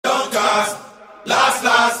Last.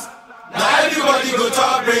 Now everybody go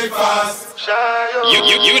to breakfast. You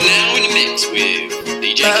now in the mix with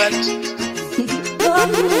DJ Kent.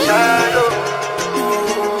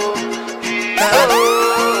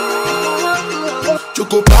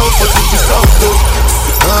 Choco power for the result,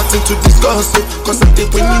 nothing to discuss, cause I'm the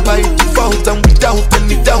winning by default and without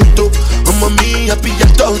any doubt. I'm a me happy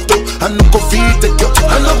adult, I no go feed the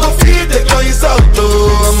girl is out.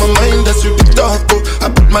 I'm a mind that's you be talk. I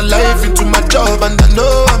put my life into my job and I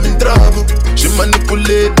know I'm in trouble. She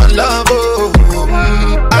manipulate my love,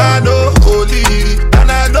 I know holy and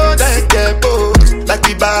I know that get both. Like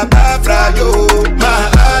the Baba Frayo, my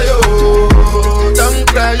ayo, don't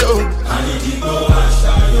cry yo. I need to go and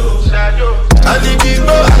shadow. I need to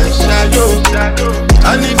go and shadow.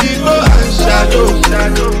 I need to go and shadow.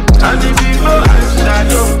 I need to go and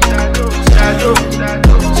shadow. I need to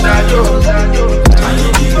go and shadow. I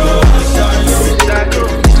need to go and shadow.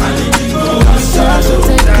 I need to go and shadow.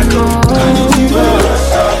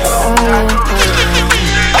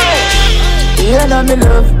 You know me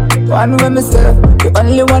love, one way myself. You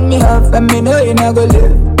only want me half, and me know you not go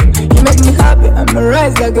live. You make me happy, I'ma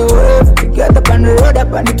rise like a wave. We get up on the road,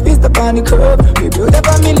 up on the twist, up on the curve. We build a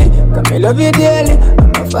family, cause me love you dearly.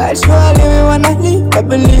 I'ma fight surely, we wanna live, I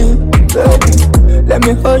believe. Baby, let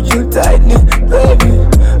me hold you tightly. Baby,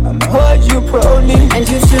 I'ma hold you proudly. And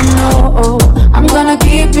you should know, I'm gonna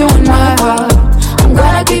keep you in my heart. I'm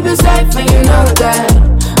gonna keep you safe, and you know that.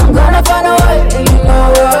 I'm gonna find a way, and you know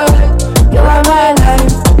what? You are my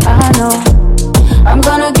life, I know. I'm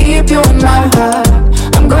gonna keep you in my heart.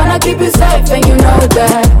 I'm gonna keep you safe and you know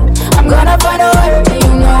that. I'm gonna find a way and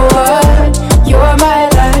you know what? You are my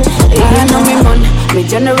life. You know me man, me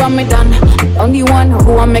general me done. Only one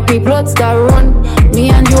who will make me blood start run. Me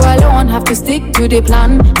and you alone have to stick to the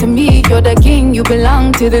plan. To me, you're the king, you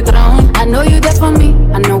belong to the throne. I know you're there for me,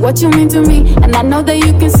 I know what you mean to me. And I know that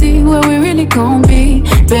you can see where we really gon' be.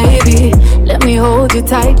 Baby, let me hold you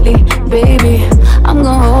tightly. Baby, I'm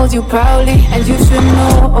gonna hold you proudly. And you should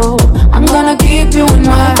know, I'm gonna keep you in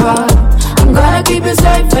my heart. I'm gonna keep you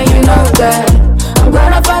safe and you know that. I'm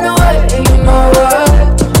gonna find a way and you know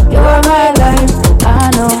what? You are my life,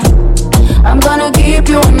 I know. I'm gonna keep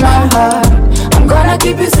you in my heart. I'm gonna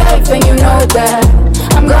keep you safe and you know that.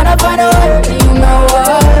 I'm gonna find a way and you know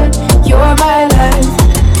what? You are my life.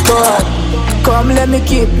 God, come let me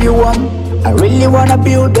keep you warm. I really wanna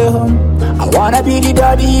build a home. I wanna be the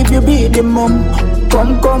daddy if you be the mom.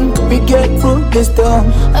 Come, we get through this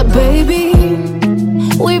storm. Baby,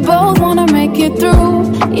 we both wanna make it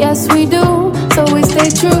through. Yes we do, so we stay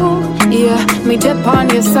true. Yeah, me dip on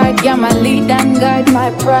your side. Yeah, my lead and guide, my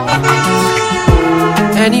pride.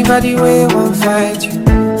 Anybody will won't fight you.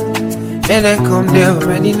 When they come, they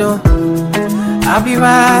already know. I'll be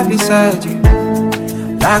right beside you,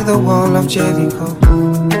 like the wall of Jericho.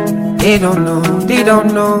 They don't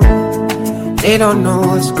know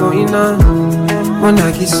what's going on.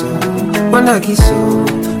 Wanna kiss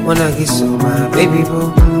you, my baby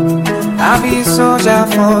boo. I'll be a soldier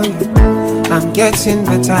for you. I'm getting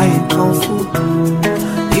better in Kung Fu.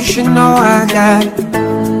 You should know I got it,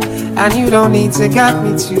 and you don't need to guide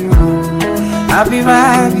me too. I'll be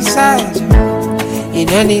right beside you in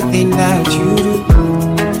anything that you do.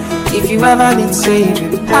 If you ever need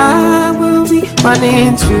saving, I will be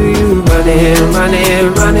running to you,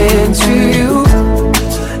 running to you.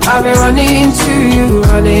 I'll be running to you,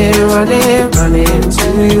 running to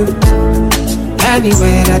you.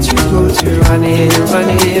 Anywhere that you go to, running to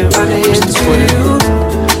you.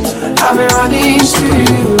 I'll be running to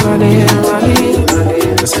you, running.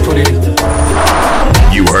 Let's put it.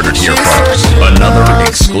 You heard it here first. Another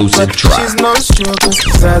exclusive track. She's no struggle.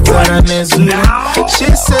 She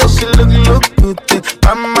said she look good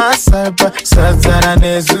by my side, but so I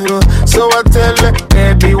tell her,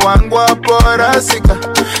 baby, wangwa porasika.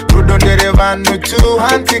 Rudondere vanu tu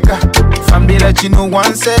hantika. Family chino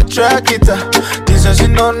one set track it. This is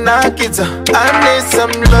no nakita. I need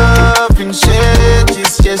some love and shit.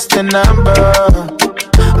 It's just a number.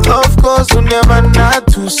 Of course, we never not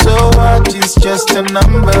to, so what is just a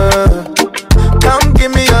number. Come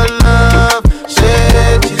give me your love,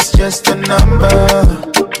 shit, it's just a number.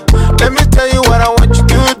 Let me tell you what I want you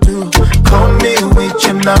to do. Call me with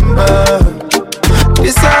your number.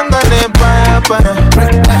 This song gonna buy.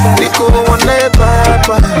 Nico wanna buy.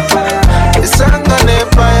 This song gonna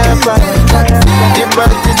buy. The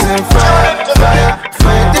body is on fire.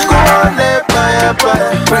 Nico wanna buy.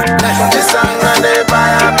 This song gonna buy.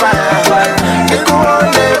 Nico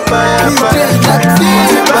wanna buy.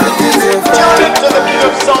 The body is on fire.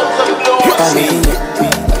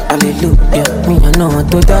 Hallelujah, me I know how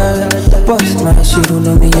to die. Boss, my shit,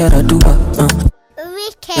 no me yara do.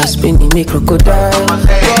 Now spinning me crocodile.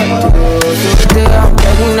 Today I'm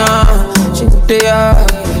begging now. She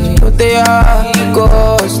go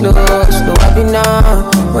slow, I be now.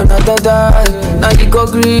 When I die, now you go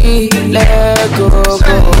green. Let go.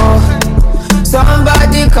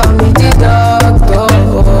 Somebody call me the doctor.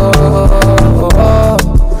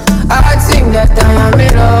 I think that I am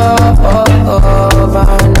in love,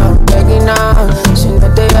 and I'm begging now. She know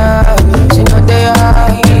they are.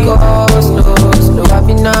 Go slow, I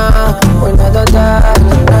be now. When I die,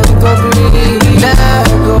 now you go breathe. Let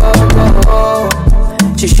go.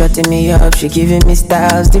 She shutting me up, she giving me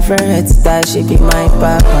styles, different hairstyles. She be my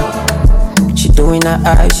papa. She doing her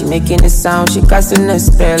eyes, she making a sound, she casting a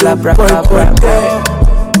spell.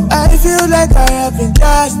 I feel like I have been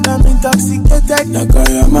gassed, I'm intoxicated, like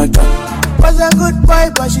I am a dog. Was a good boy,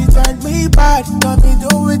 but she turned me bad. Got me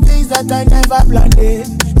doing things that I never planned it.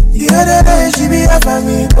 The other day, she be offering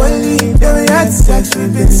me bully. Then we had sex, we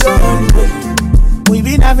been so unruly. We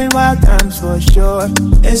been having wild times for sure.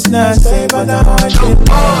 It's not safe, but I want it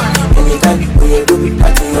more. Anytime we do it,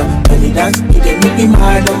 party up. When we dance, it dey make me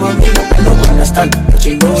mad. I'm a man, I don't understand. But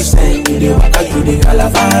you know, saying you dey walk out, you dey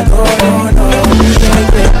galavado.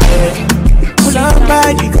 No,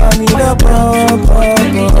 somebody call me the pro.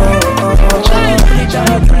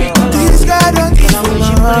 This guy don't give a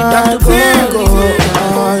shit.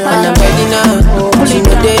 And I'm ready now. She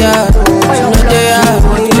know they are.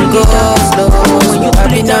 Go slow. When you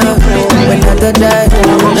happy now. When I die,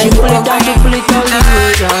 now you go back to pull it all the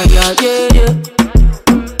way. Yeah.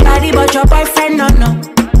 Daddy, but your boyfriend no.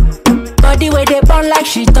 Body where they burn like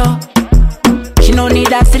she thought. She no need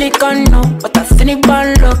that silicone, no. But that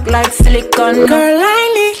silicone look like silicone, no. Girl,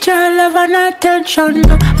 I need your love and attention,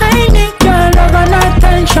 no. I need your love and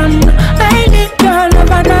attention, no. I need your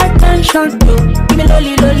love and attention, no. Give me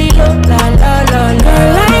lolly, lo, la, la, la, la.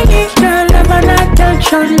 Girl, I need your love and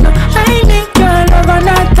attention, no. I need your love and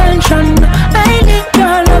attention, no. I need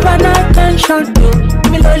your love and attention, no. Give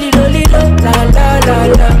me lolly, lo, la, la, la,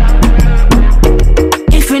 la.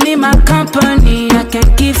 If you need my company, I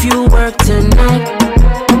can give you work tonight.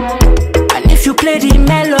 And if you play the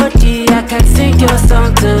melody, I can sing your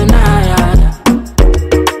song tonight.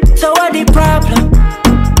 So what the problem?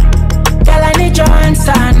 Girl, I need your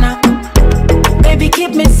answer now. Baby,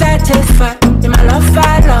 keep me satisfied. In my love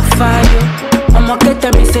for you. I'ma get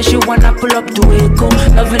her, me say she wanna pull up to Echo.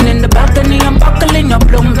 Loving in the balcony, I'm buckling your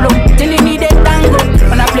blum. Till you need a tango,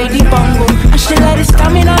 when I play the bongo. And she let it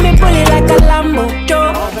stamina, me pull it like a Lambo.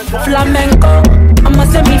 Flamenco, I'ma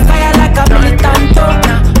send me fire like a militanto.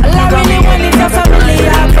 All I really want is a family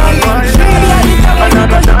album. Baby, I need to go to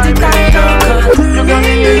the title. You got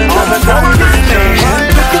me in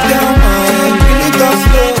Break it down, man, bring it down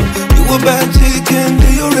slow. You a bad chicken, do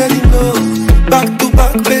you already know? Back to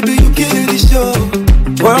back, baby, you kill the show.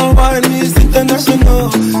 Worldwide is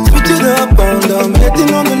international. Switch it up, I'm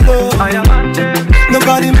heading on the low.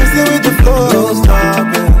 Nobody messing with the flow,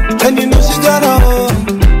 stop it. And you know she got a home.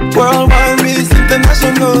 Worldwide is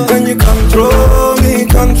international. When you control me.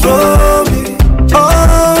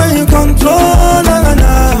 Oh, when you control,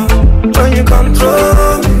 na. When you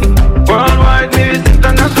control me. Worldwide is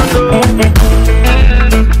international.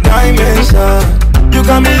 Dimension. You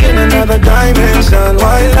got me in another dimension.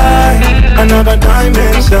 Why lie? Another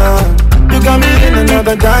dimension. You got me in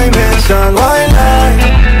another dimension. Why lie?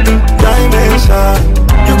 Dimension.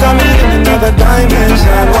 You got me in another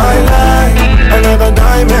dimension. Why lie? Another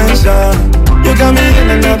dimension. You got me in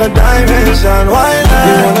another dimension. Why lie?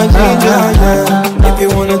 You wanna change your yeah. If you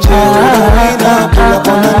wanna change, you now. Pull up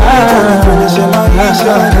on the beat and finish in my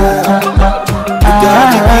mission. You got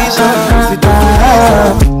the vision. Sit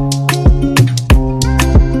down.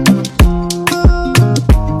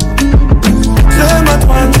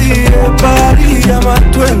 Body, I'm a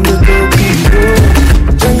twin with the people.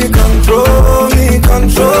 When you control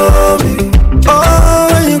me. Oh,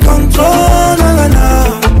 when you control,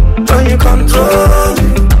 na. When you control me.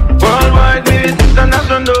 Worldwide is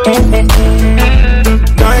international.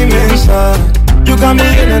 Dimension. You got me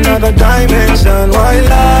in another dimension. Why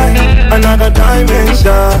lie? Another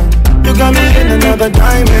dimension. You got me in another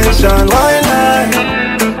dimension. Why lie?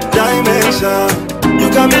 Dimension. You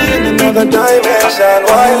got me in another dimension.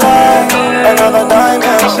 Why lie? Another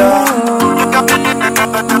dimension. You got me in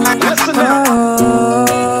another dimension.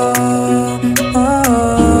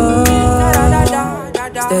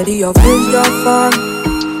 Steady your face, your phone.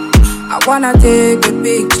 I wanna take a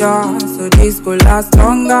picture, so this could last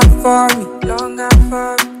longer for me.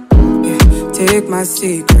 Yeah, take my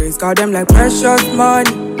secrets, got them like precious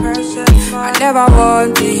money. I never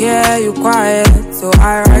want to hear you quiet, so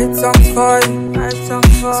I write songs for you.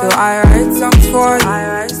 So I write songs for you.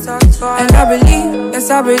 And I believe, yes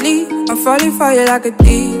I believe, I'm falling for you like a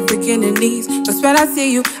thief, freaking the knees. Cause when I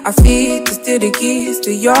see you, I feel to steal the keys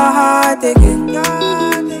to your heart again.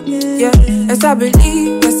 Yeah, yes I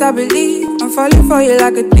believe, I'm falling for you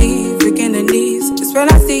like a thief, freaking the knees. Cause when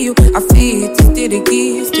I see you, I feel to steal the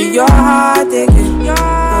keys to your heart again.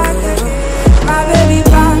 My baby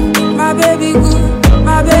bad, my baby good,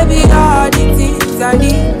 my baby all the things I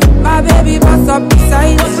need. My baby wants up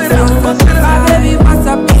beside us. My baby wants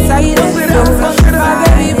up beside us. My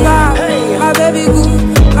baby bad, my baby good,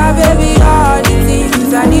 my baby all the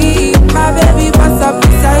things I need. My baby wants up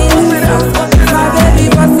beside us. My baby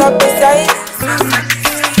wants up beside us.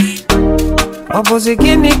 Obozi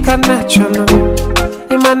gini kanachono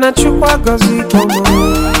Imana chukwa gozi komo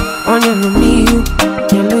Onye no miyu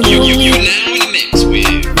You now in the mix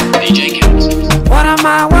with DJ Khaled. What am I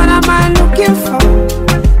looking for?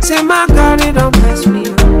 Say my God, it don't mess me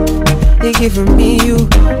up. They giving me you,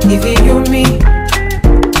 giving you me.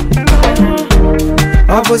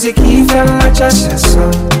 Opposite key from my chest,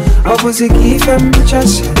 opposite key from my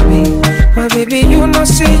chest, me. My baby, you know,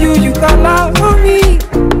 say you got love for me.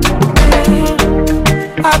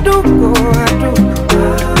 I do go.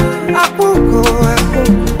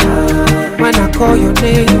 When I call your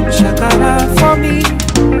name, you shakara for me.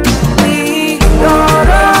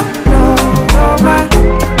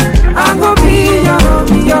 I'm gonna be your,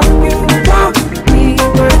 you want me,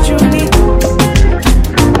 but you need.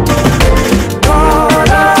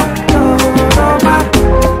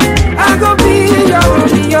 I'm gonna be your,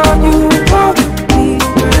 you want me,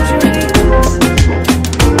 but you need.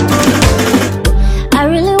 I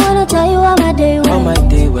really wanna tell you how my day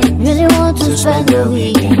went. Really want to spend the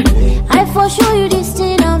weekend. I for sure you this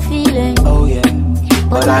thing I'm feeling. Oh yeah,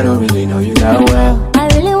 but I don't really know you that well. I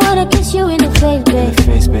really wanna kiss you in the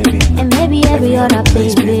face, baby. And maybe every other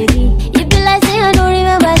place, baby. You be like, say I don't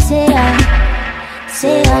remember, say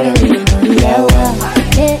I don't really know you that well.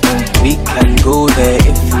 We can go there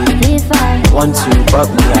if I want to, but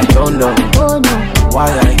me, I don't know. Oh no, why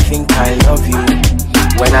I think I love you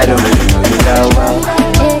when I don't really know you that well.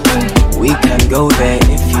 We can go there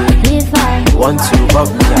if I want to, but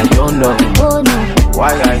me, I don't know. Oh no,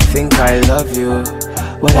 why I think I love you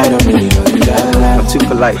when I don't really know you that well. I'm too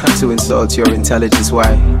polite to insult your intelligence.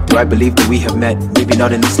 Why do I believe that we have met? Maybe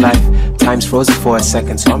not in this life. Time's frozen for a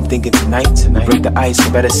second, so I'm thinking tonight. Break the ice,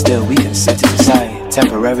 or better still, we can set it aside.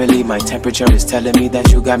 Temporarily, my temperature is telling me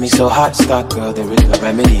that you got me so hot. Stuck, girl, there is no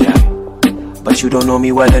remedy. But you don't know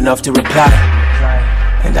me well enough to reply.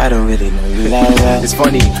 And I don't really know you that well. It's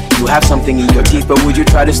funny, you have something in your teeth, but would you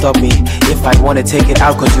try to stop me if I wanna take it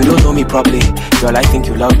out? Cause you don't know me properly. Girl, I think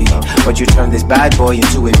you love me, but you turn this bad boy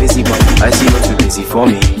into a busy boy. I see you're too busy for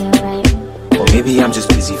me. Or maybe I'm just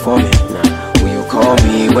busy for me. Will you call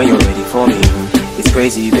me when you're ready for me? It's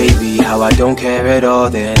crazy, baby, how I don't care at all.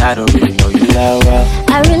 Then I don't really know you that well.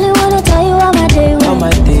 I really wanna tell you how my day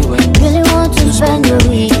went. Really want to spend the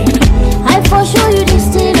weekend. I for sure you this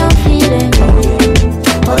thing I'm feeling.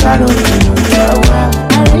 But I don't really know you that well.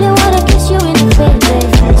 I really wanna kiss you in the face,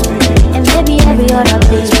 baby. And maybe every other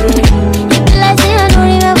place, baby. You be like, say I don't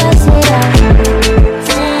remember, say that.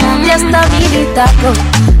 Just a minute ago,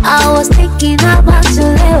 I was thinking about you,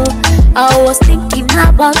 Leo. I was thinking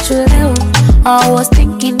about you, Leo. I was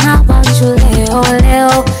thinking about you,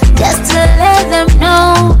 Leo. Just to let them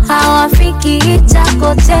know how I think it's a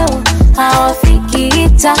hotel. How I think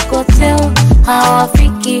it's a hotel. How I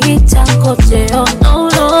think it's a hotel. No,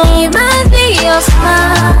 no. It must be your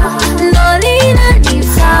smile. No lina ni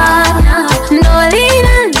fana. No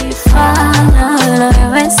lina ni fana. Lo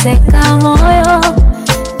me seca moyo.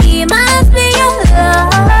 It must be your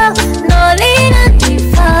love. No lina ni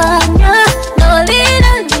fana. No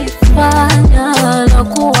lina ni fana. Lo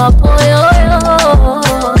kuwa poyoyo.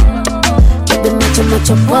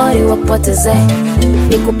 Macho pori wapoteze.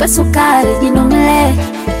 Nikupe sukari jinomle.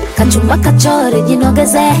 Kachumba kachori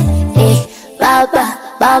jinogeze.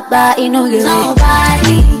 Baba inogeze.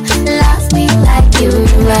 Nobody loves me like you do.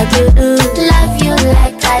 Love you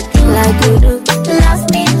like I do. Love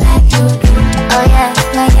me like you do. Oh yeah.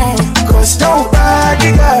 Cause nobody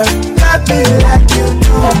love me like you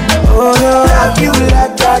do. Oh no, love you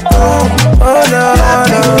like I do. Oh no, love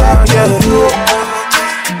you like you do.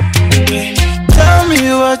 Tell me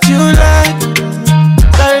what you like.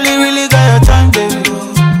 Really got your time, baby.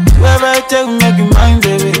 Wherever I take, make you mine,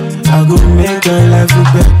 baby. I go make your life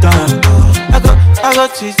better. I go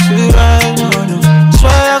treat you right, no.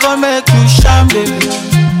 Swear I go make you shine, baby.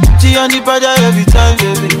 G on the body every time,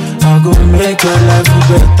 baby. I go make your life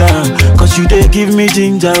better. Cause you they give me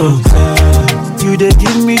ginger, oh God. You they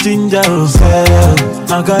give me ginger,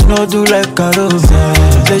 I got no do like Carol.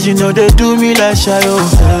 Say she know they do me like Shayo.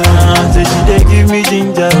 Say she they give me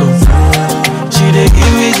ginger, she they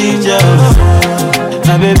give me ginger.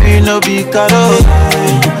 My baby no be Carol,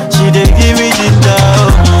 she they give me ginger.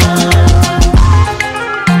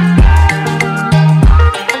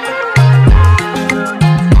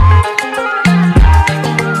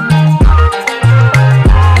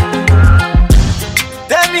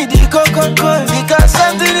 Because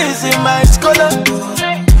something is in my scholar.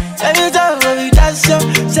 Anytime when we dance,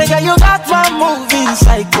 say girl you got one moving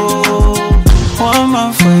psycho. One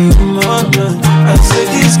man for you, man. I say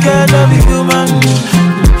this girl love you, man.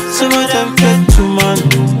 Some of them get too man,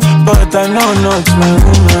 but I know not my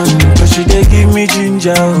woman. Cause she they give me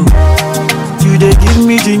ginger, you they give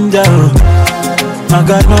me ginger. I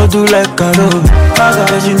got no do like Carol.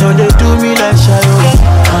 Cause you know they do me like Shadow.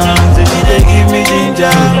 So she they give me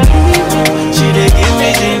ginger, she they give me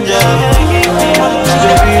ginger. She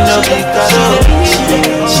they be no big Carol,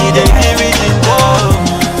 she they give me ginger.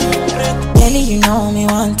 Kelly, you know me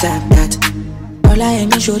one tap that. All I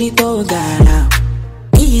am is shorty to gala.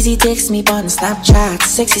 Easy takes me on Snapchat.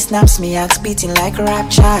 Sexy snaps me out beating like a rap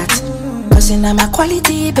chat. Cause in my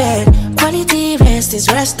quality bed, quality rest is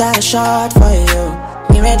rest assured for you.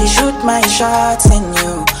 Me ready shoot my shots in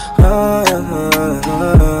you.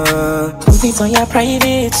 Put me on your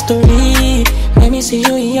private story. Let me see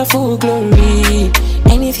you in your full glory.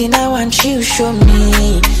 Anything I want you show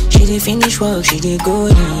me. She did finish work, she did go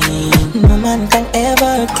in. No man can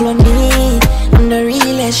ever clone me. I'm the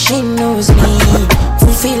realest, she knows me.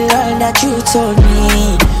 Fulfill all that you told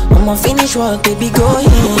me. I'ma finish work, baby, go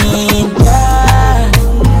in. Yeah.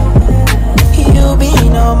 You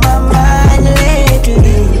been on my mind lately.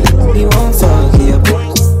 You won't forget.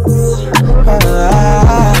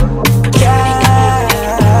 Yeah.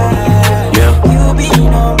 You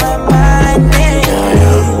been on my mind lately.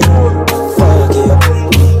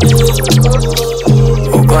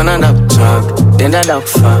 We're gonna knock talk, then I knock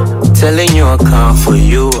far. Telling you I come for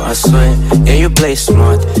you, I swear. Yeah, you play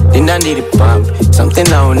smart, then I need it pump.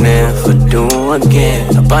 Something I will never do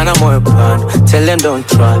again. A pan more pan, tell them don't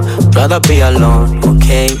try. Rather be alone,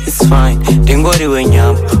 okay, it's fine. Then go to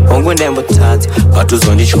wenyam, hongu ndembo tat. But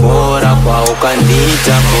uzondi chora kwa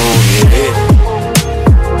ukandita kuhire.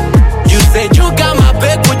 You said you got my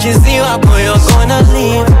back, which is you, boy, you're gonna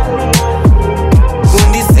leave.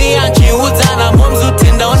 Kundisi anchiuza na momzu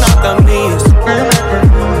tinda unakamiz.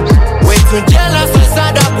 Too jealous, so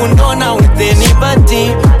sad I couldn't know with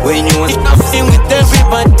anybody. When you was nothing with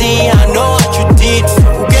everybody, I know what you did.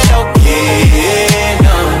 Who get okay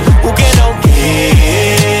now? Who get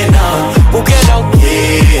okay now? Who get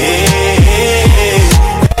okay?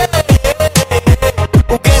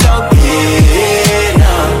 Who get okay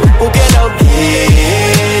now? Who get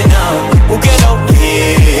okay now? Who get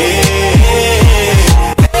okay?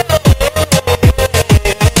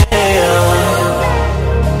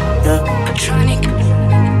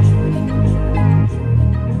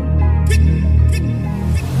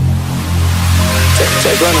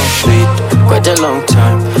 Quite a long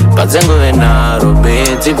time, but zengo venaro,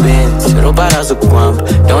 beti beti, robara zukwamba,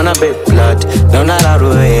 dona be blood, dona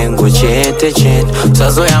laruengo, chete chete,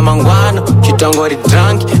 sazo ya mangwana, chitongori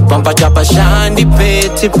drunk, pampa chapa shandi,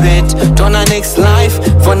 peti peti, dona next life,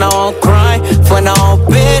 for now I'll cry, for now I'll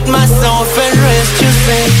bed myself and rest,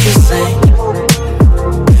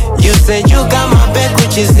 you say you got my back,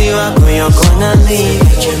 which is you, you're gonna leave.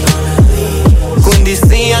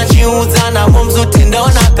 Kundisi anchiuza na momzu tinda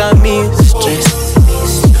unakami stress.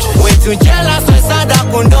 Way too jealous, so sad I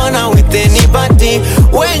couldn't with anybody.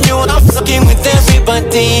 When you are fucking with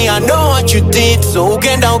everybody, I know what you did. So who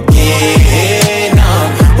get okay now?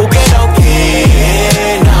 Who get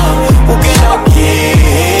okay now? Who get okay?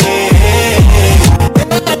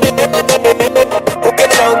 Who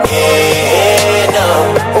get okay now?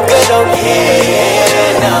 Who get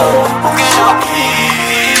okay now? Who get okay?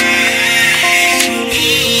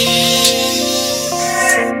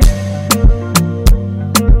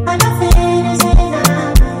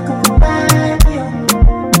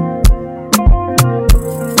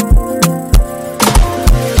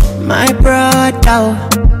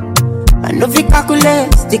 I know we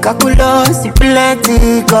calculate, stick a culos, if we let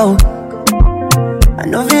it go. I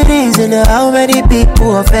know the reason how many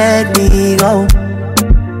people have fed me go.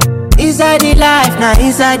 Inside the life, now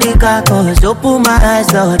inside the car, cause open my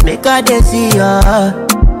eyes, Lord, make a day see ya.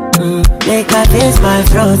 Make I face my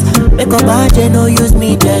front. Make a budget, no use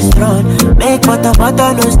me just run. Make butter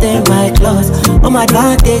no stain my clothes. On my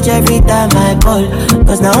advantage every time I call.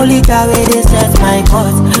 Cause now only that way they set my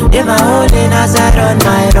cause. They my holding as I run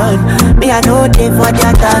my run. Me I know they for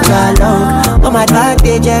their tag along. On my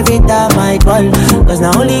advantage every time I call. Cause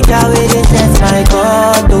now only that way they set my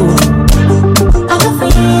cause. I'm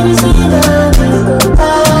afraid to see the go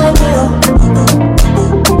by you.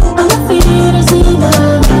 I'm afraid to see the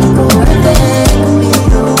go back me.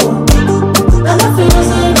 I'm afraid to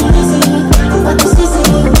see but this is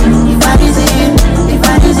it. If I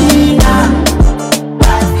is it now.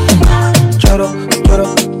 Choro, choro,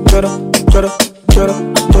 choro, choro, choro,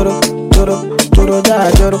 choro, choro, choro, ja,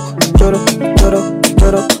 choro, choro, choro,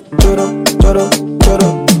 choro, choro, choro, choro,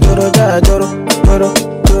 choro, ja, choro, choro,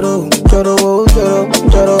 choro, choro, choro,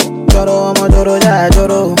 choro, choro, I'm a choro, ja,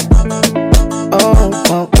 choro. Oh.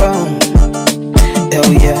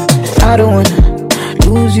 Hell yeah. I don't wanna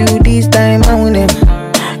lose you this time, I win it.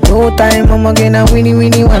 No time, I'ma get a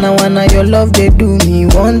winnie, wanna your love, they do me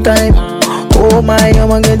one time. Oh my,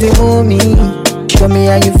 I'ma get it for me. Show me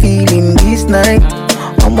how you feeling this night.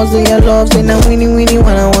 I'ma say your love, say na winnie,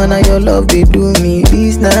 wanna your love, they do me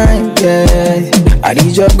this night, yeah. I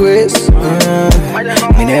need your grace,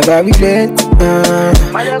 me never regret,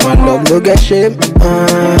 my love no get shame,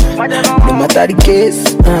 no matter the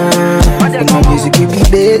case, my music give me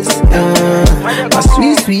bass, my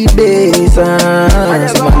sweet bass, so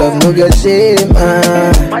my love no get shame,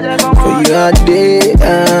 for you all day,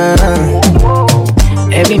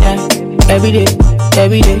 every night, every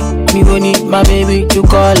day, me gon' need my baby to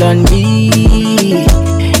call on me,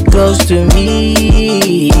 close to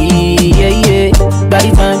me, yeah. By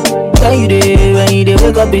the time when you dey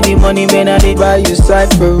wake up in the morning, man, I dey buy you side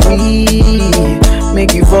for me,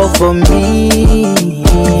 make you fall for me.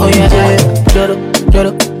 Oh yeah, choro,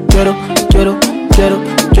 choro, choro, choro, choro,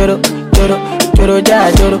 choro, choro, choro,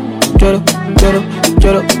 ja, choro, choro, choro,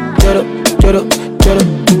 choro, choro, choro, choro,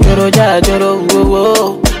 choro, ja, choro,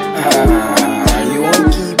 whoa. You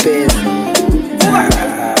won't keep it.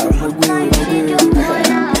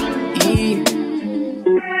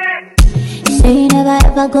 Say you never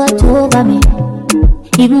ever got over me,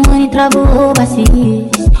 even when you travel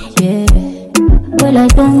overseas, yeah. Well, I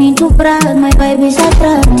don't mean to brag, my vibe is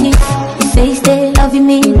attractive. You say you stay loving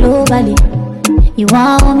me globally, you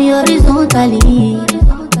want me horizontally.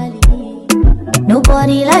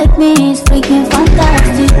 Nobody like me is freaking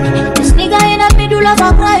fantastic. This nigga in a middle of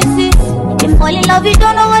a crisis. You fall in love, you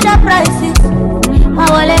don't know what the price is. My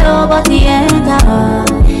wallet over the enter.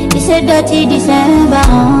 It's a dirty December.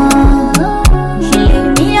 She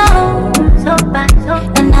leave me on, so bad,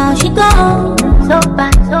 and now she gone, so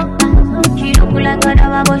bad. She look like a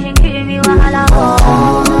dava, but she give me wahala.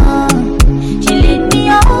 She leave me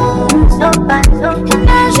on, so bad, and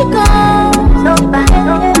now she gone, so bad.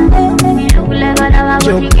 She look like a dava,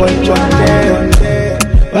 but she give me wahala.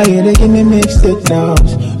 Why you dey give me mixed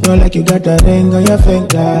signals? Not like you got a ring on your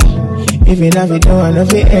finger. Even if you don't wanna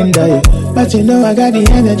be end of you, but you know I got the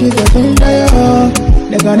energy to think of you.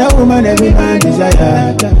 The kind of woman every man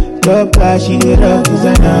desire. Top class, she dey rock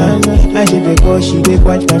designer, and she dey go, she dey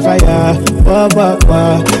quench my fire. Wah.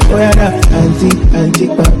 Oh yeah, that auntie,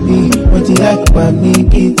 papi, what you like, papi,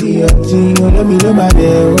 kitty, auntie. Oh no me no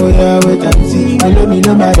matter, oh yeah, wait and see. Oh no me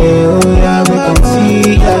no matter, oh yeah, wait and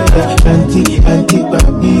see. Yeah, auntie,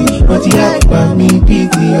 papi, what you like, papi,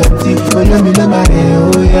 kitty, auntie. Oh no me no matter,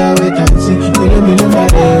 oh yeah, wait and see. Oh no me no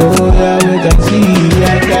matter, oh yeah, wait and see.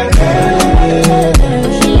 Yeah.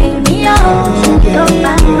 She leave me on, so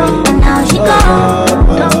bad, and now she gone,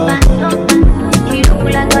 so bad. She look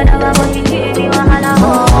like a dava, but she give me wahala.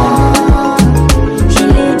 She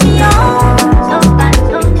leave me on, so bad,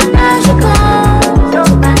 and now she gone, so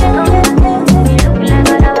bad. She look like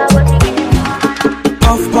a dava, but she give me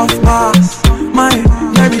wahala. Puff pass, my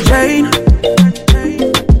Mary Jane.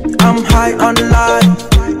 I'm high on life,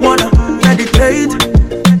 wanna meditate.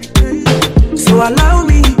 So allow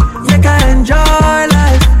me, make I enjoy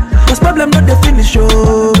life. Cause problem not the finish,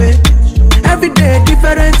 oh eh. Every day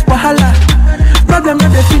different wahala. Problem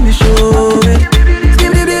not the finish, oh eh.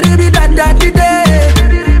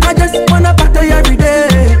 I just wanna party every day.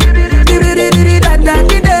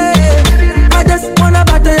 I just wanna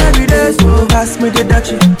party every day. So pass me the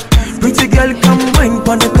dachi. Pretty girl come wine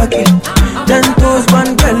pon the cocky. 10 toes,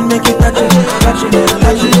 one girl make it touch it.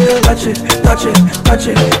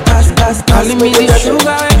 Pass. Calling me the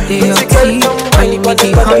sugar with the tea, calling me the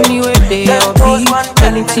honey with the bee.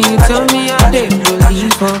 Anything you tell me I did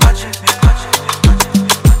believe her.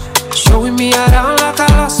 Showing me around like I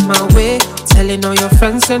lost my way, telling all your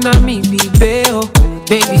friends and I me be bail.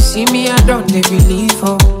 Baby, see me, I don't believe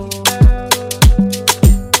her.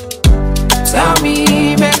 Tell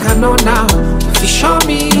me, make I know now. If you show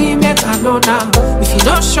me, make I know now. If you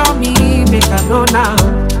don't show me, make I know now.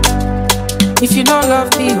 If you don't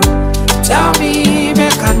love me, tell me,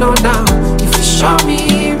 make I know now. If you show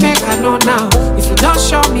me, make I know now. If you don't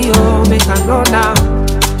show me, oh, make I know now.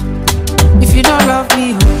 If you don't love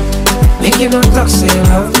me, oh, make you don't talk, say you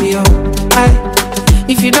love me, oh. Aye.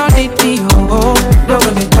 If you don't need me, oh, don't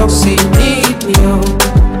gonna talk, say you need me, oh.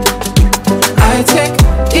 I take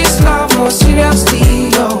this love more seriously,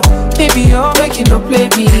 oh. Baby, you're making no play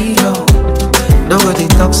me, oh. Don't gonna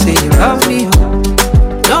talk, say you love me, oh.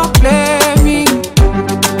 Don't play me.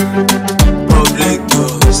 Public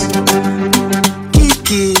boss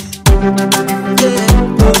Kiki, yeah,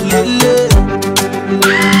 oh lele.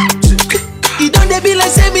 It don't be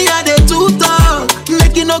like say me I dey too talk.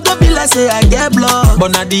 Make it no go be like say I get blocked.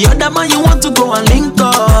 But now the other man you want to go and link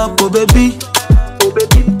up, oh baby.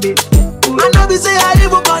 I know we say I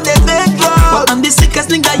live up on the fake love, but I'm the sickest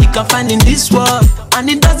nigga you can find in this world. And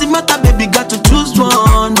it doesn't matter, baby, got to choose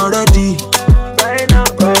one already.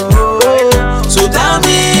 So tell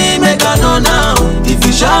me, make I know now. If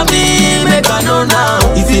you show me, make I know now.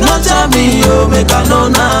 If you not tell me, oh, make I know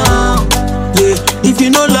now. Yeah, if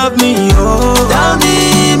you don't love me, oh, tell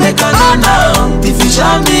me, make I know now. If you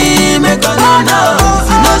show me, make I know now. If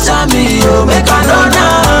you not tell me, oh, make I know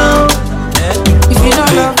now. If you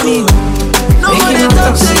don't love me, nobody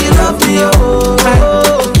talk say you love me, oh.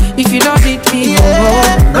 If you don't need me,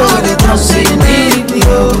 yeah, nobody talk say you need me,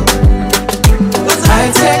 oh.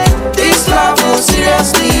 I take this love more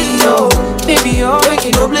seriously, yo. Baby, you're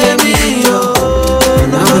making no blame me, yo.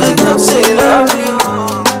 Nobody talk say you love me,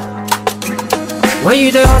 oh. When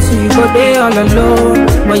you the hustle, you go there all alone.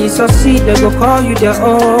 When you succeed, they go call you their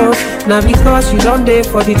own. Now because you don't there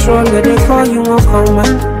for the throne, where they call you won't come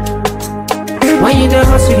back. When you the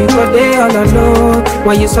hustle, you go there all alone.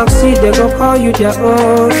 When you succeed, they go call you their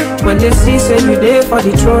own. When they see say you there for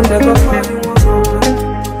the throne, they go call you won't come back.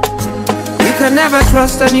 You can never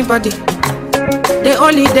trust anybody. They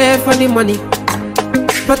only there for the money.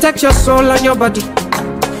 Protect your soul and your body.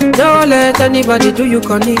 Don't let anybody do you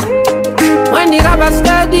corny. When the rubber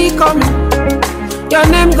steady coming, your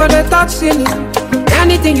name gonna touch ceiling.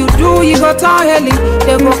 Anything you do, you go tell Helly.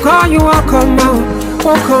 They go call you, won't come out,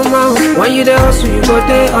 won't come out. When you there hustle, you go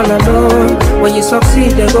there all alone. When you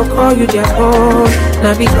succeed, they go call you their own.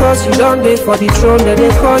 Now because you don't there for the throne, then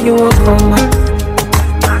they call you, won't come out.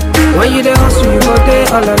 When you there hustle, you go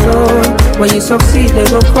there all alone. When you succeed, they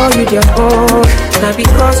go call you their own. Now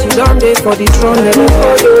because you don't there for the throne, then they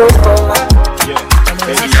call you, won't come out.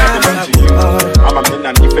 Baby, I belong to you. I'm a man,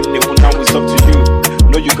 and even now it's up to you.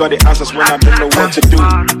 Know you got the answers when I don't know what to do.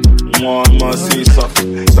 One more say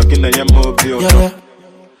something, sucking on your mobile. Yeah.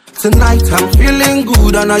 Tonight I'm feeling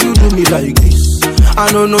good, and now you do me like this. I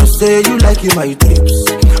don't know, say you like it, my tips.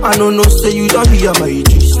 I don't know, say you don't hear my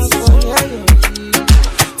gist.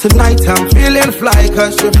 Tonight I'm feeling fly,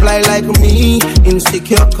 cause you fly like me.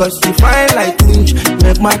 Insecure, cause you fine like winch.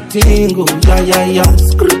 Make my thing go, yeah.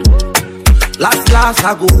 Last,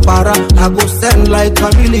 I go para, I go send like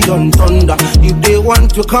a million thunder. If they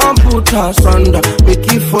want to come put us under, make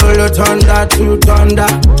it follow thunder to thunder.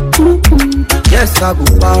 Yes, I go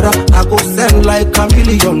para, I go send like a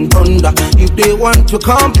million thunder. If they want to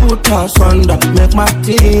come put us under, make my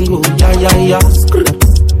thing go, yeah.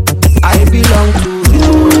 I belong to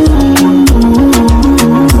you.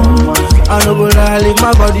 I know but I leave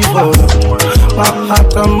my body for you. My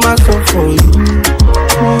heart and my soul for you.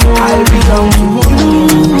 I belong to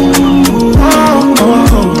you.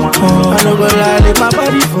 I know but I leave my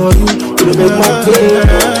body for you. To make my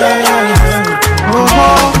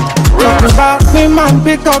Talk about me, man,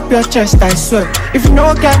 pick up your chest, I swear. If you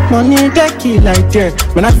don't get money, they kill like that.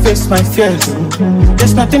 When I face my fears,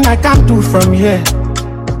 there's nothing I can do from here.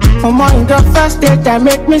 For more in the first date, I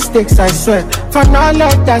make mistakes, I swear. For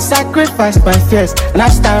knowledge, I sacrifice my fears. And I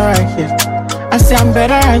stand right here. I say I'm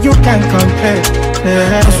better and you can't compare.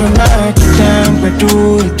 Yeah. Cause when I get down, we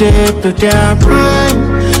do it deep, the damn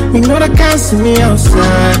prime. You know they can't see me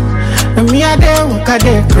outside. And me, I dare walk, I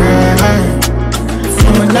dare cry.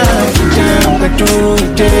 When I get down, we do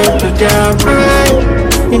it deep, the damn prime.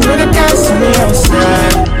 You know they can't see me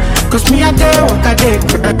outside. Cause me, I dare walk, I dare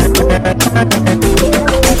cry.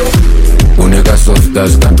 Unica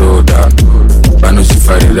softas candoda Pano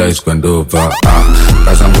sifarira isquandopa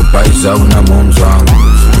Kazango paisa una momzang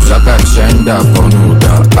Usaka chenda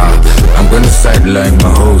konuda I'm gonna sideline my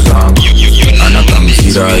hoes on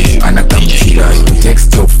Anakamchirai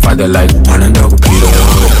Text your father like Wanna know Peter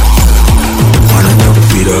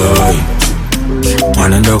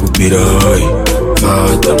Mwanenda kupirai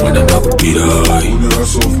Fata mwanenda kupirai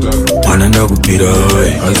Mwanenda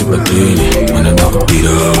kupirai Azipatini mwanenda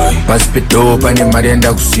kupirai Paspeto pane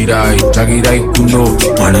marienda kusirai Takirai kuno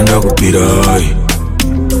Mwanenda kupirai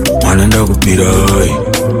Mwanenda kupirai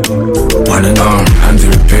Mwanenda hands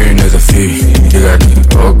repairing as a fee Digati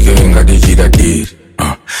okay ngati chita did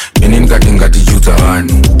Mini ngati juta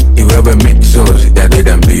wanu Iwewe mixos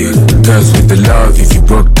yadedambir Girls with the love if you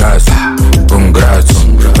broadcast Congrats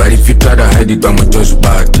But if you try to hide it vamo tosu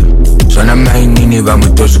bata Sona mainini vamo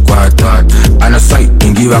tosu kwata Ana sight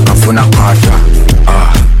ingi wakafuna kata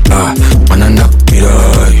Mwananda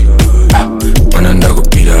kupirai Mwananda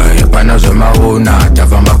kupirai Pana zema ona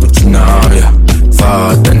tavamba kuchinaya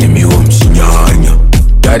Fata nimiwo msinyanya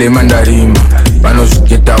Darima ndarima Pano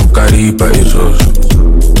ziketa ukaripa izozo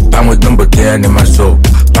Pamwe tombotea ni maso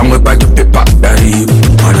Pamwe pato pepa dariba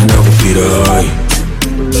Mwananda kupirai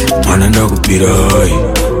Mwananda kupirai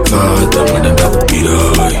Fata mwananda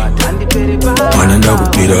kupirai Mwananda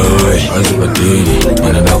kupirai Azipatini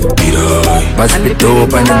mwananda kupirai Paspeto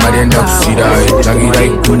pane marienda kusirai Takirai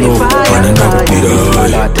kuno Mwananda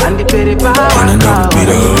kupirai Mwananda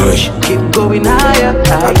kupirai Keep going higher,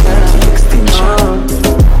 extinction.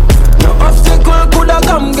 No obstacle coulda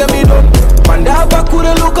come get me down. Mandaba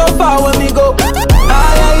coulda look how far when me go.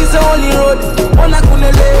 Higher is the only road. One I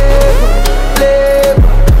couldn't live.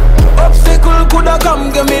 Obstacle coulda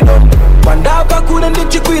come get me down. Mandaba coulda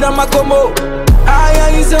ditch you quit on my combo.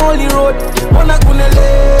 Higher is the only road. One I couldn't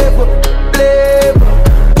live.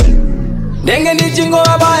 Dengue ni jingo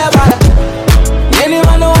abaya baya. Any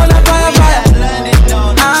man wanna fire.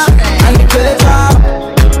 And the killer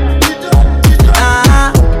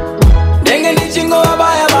Dengue ni chingo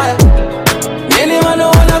abaya baya. Any man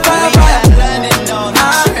wanna fire.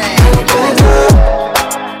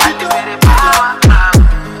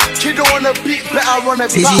 She don't wanna beat, but I wanna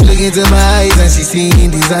see she look into my eyes and she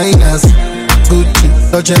seeing designers. Gucci,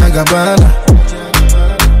 Dolce & Gabbana.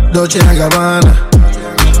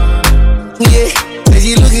 Yeah,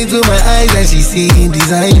 she look into my eyes and she seeing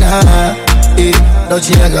designer. Yeah,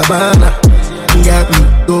 Dolce & Gabbana. Got me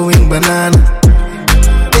going banana.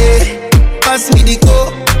 Yeah, pass me the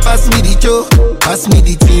co, pass me the cho, pass me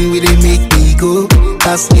the thing where they make me go.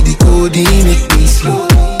 Pass me the codeine, make me slow.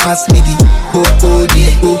 Pass me the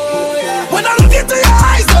codeine. When I look into your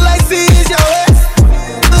eyes, all I see is your waist.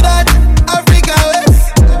 To that Africa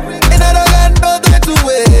waist. And I don't got no time to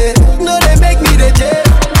wait. No, they make me the jet.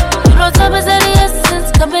 You know time is of the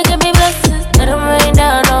essence. Come and give me blessings. Let them rain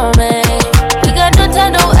down on me. We got no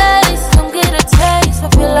time, no waste. Come get a taste.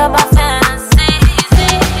 Fulfill all my fantasies.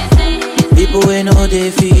 People ain't know they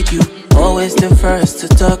feed you. Always the first to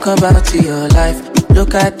talk about your life.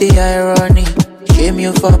 Look at the irony. Shame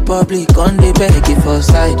you for public, on the beg it for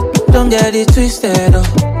side. Don't get it twisted, oh.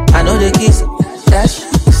 I know the kiss, dash,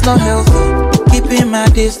 it's not healthy. Keeping my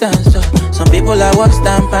distance, oh. Some people are worse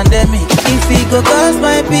than pandemic. If it go cost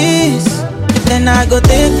my peace, then I go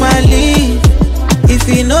take my leave. If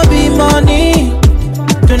it no be money,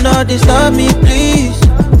 do not disturb me, please.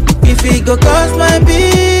 If it go cost my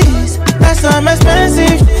peace, that's some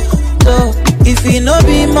expensive. So if it no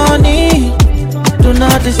be money, do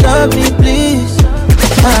not disturb me, please.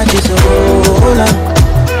 I just hold on.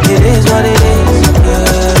 It is what it is,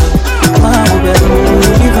 yeah. My better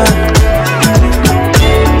move on.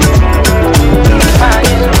 I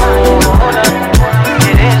just hold on.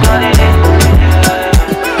 It is what it is, yeah.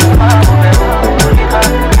 My better move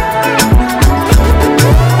on.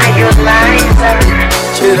 Are you lying,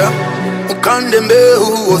 Chera, ukandembe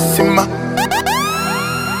uosima.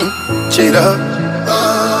 Chera.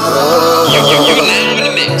 You're now in the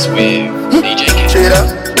mix with DJ Kent. Chera,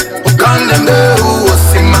 ukandembe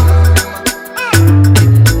uosima.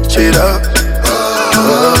 Chera.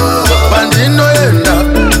 Bandino yenda,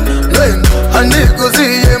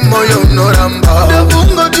 andikuziye moyo noramba.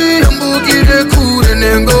 Defunga tiambukire kure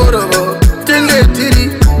nengoraba. Tengetiri,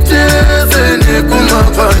 tezene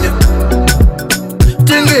kumafanya.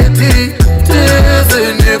 Tengetiri,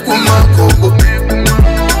 tezene kumakobo.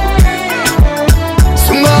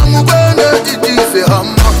 Muganda titife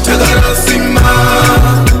hama Chagara sima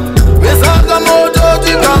Mesaga moto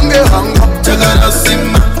tikange hanga Chagara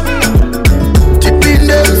sima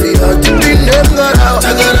Tipinde mzira, tipinde ngara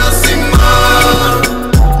Chagara sima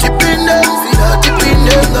Tipinde mzira,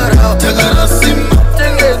 tipinde ngara Chagara sima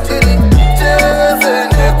Tengetiri,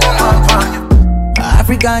 tezene kumafanya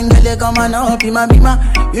African girl, they come and up in my bima.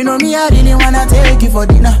 You know me, I really wanna take you for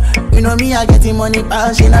dinner. You know me, I getting money,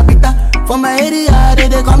 passion, a pita. For my area,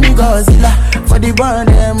 they call me Godzilla. For the burn,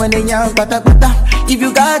 them when they young, pata pata. If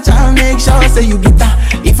you got time, make sure say you get that.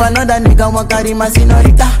 If another nigga want carry my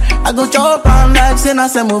senorita, I go chop on like say na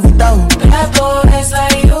se move it out. Bad boys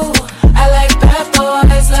like you, I like bad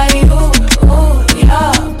boys like you. Ooh,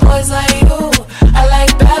 yeah, boys like you, I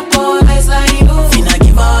like bad boys like you. Finna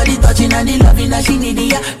give her all the touching and the loving that she need,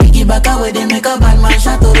 yeah. Picky back away, they make a bad man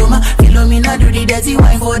shot to Roma. Philomena do the dirty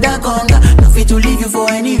wine for the conga. No fit to leave you for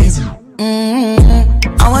any reason.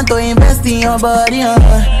 I want to invest in your body,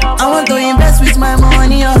 I want to invest with my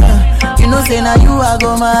money, You know say now you I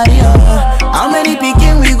go marry, How many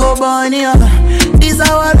picking we go born, This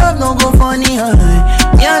our love no go funny, Me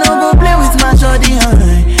I no go play with my shorty,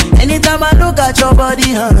 Anytime I look at your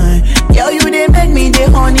body, Girl you they make me the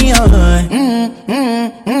honey,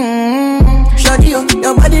 Shorty,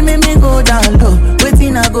 your body make me go down low.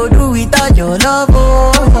 Waiting I go do without your love,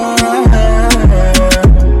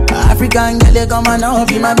 African girl, they come and now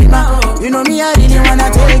be my bima. You know me, I really wanna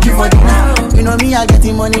take you for dinner. You know me, I get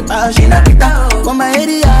the money, passion, I pita. Come my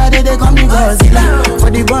area, they come to Godzilla. For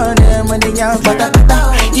the burn, them when they young, pata.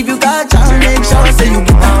 If you catch on, make sure say you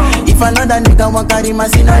get out. If another nigga want carry my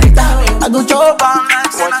senorita, I go chop on.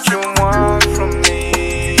 What you want from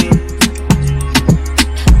me?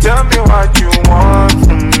 Tell me what you want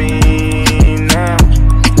from me now.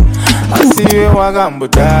 I see you wagambo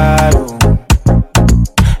daro.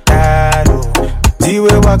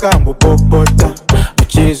 Diwe wagambo popota,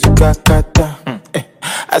 uchizi kakata.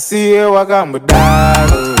 I see you wagambo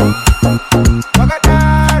daro.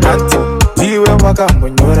 Diwe wagambo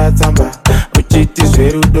nyora tamba, uchiti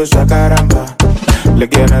zerudo zakaramba.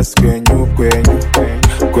 Legenas kwenyu.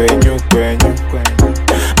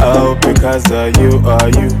 Oh, because of you,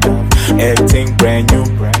 everything brand new.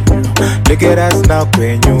 Look at us now,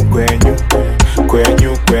 kwenyu.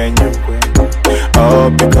 Oh,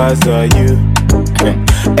 because of you,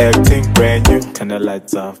 everything brand new. Turn the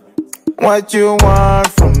lights off. What you want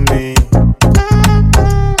from me?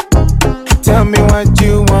 Tell me what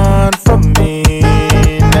you want from me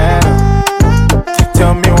now.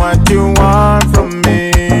 Tell me what you want from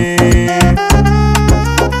me.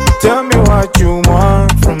 Tell me what you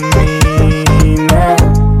want from me now.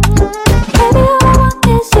 Baby, all I want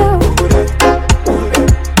is you.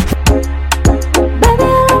 Baby,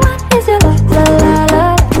 all I want is your love.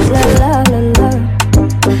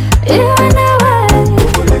 You and I,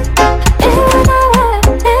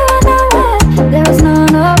 there's no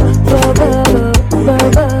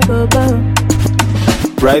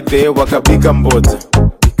Right there, wakabika mbota.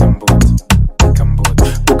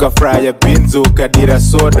 Ukafraya beans, ukadira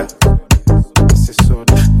soda.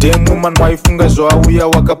 Damn woman waifunga zoauya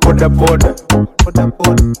wakapoda poda.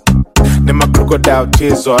 Nema crocodile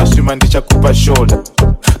tears ashimandisha kupa shoulder.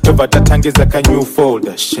 Tovatatangeza ka new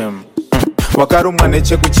folder. Shem wakarumwa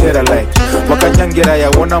neche kuchera like wakanyangira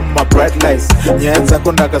yaona my bright lights. Nyanza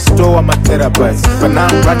kondaka store my terabytes. But now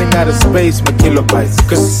I'm running out of space, my kilobytes.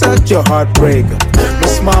 Cause it's such a heartbreaker.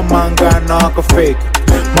 Miss my manga, knock fake.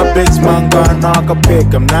 My bitch manga, knock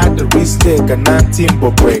pick. I'm not the risk taker, not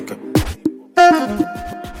timber breaker.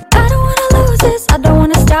 I don't wanna lose this, I don't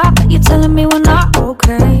wanna stop. You're telling me we're not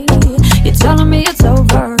okay. You're telling me it's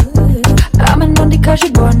over. I'm in on because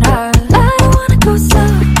you're born high. I don't wanna go slow.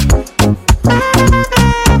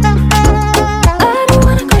 I don't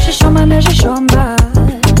wanna go, she show my leg, she show my.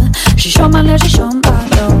 She show my leg, she show my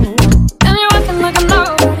no. And you're acting like I'm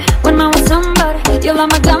nobody. When I was somebody, you love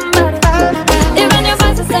my gun buddy. Even your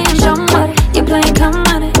voice is saying somebody. You playing come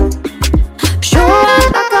on it. Sure,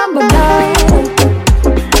 I come but no.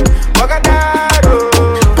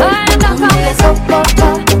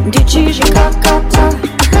 Decidi kakata,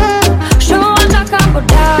 show na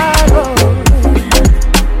kabodaro.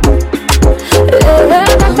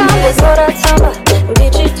 Na kabezora samba,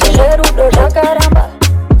 decidi gerudo jacaramba.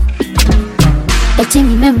 Eti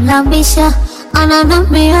nimemlambisha,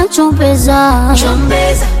 ananambia chumbeza.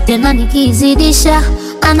 Tena nikizidisha,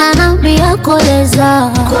 ananambia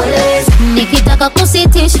koleza. Nikitaka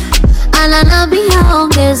kusitisha, ananambia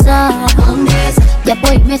ongeza.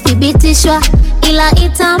 Japo imethibitishwa ila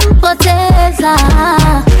itampoteza.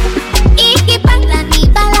 Ikipanda ni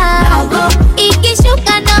bala,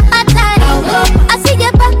 ikishuka ndo hatari.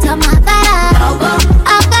 Asijapata madhara,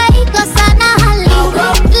 akaikosa na hali.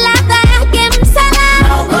 Ladha yake msala,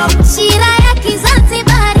 shira ya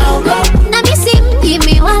Kizanzibari. Na misi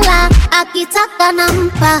mjimi wala, akitaka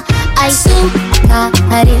nampa.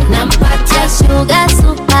 Aisukari, nampatia sugar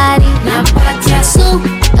sukari. Nampatia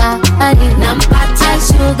sukari, nampatia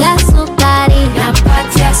sugar sukari.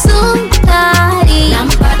 Nampatia sukari,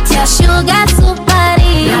 nampatia sugar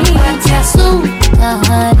sukari. Nampatia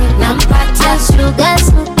sukari, nampatia sugar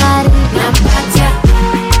sukari. Nampatia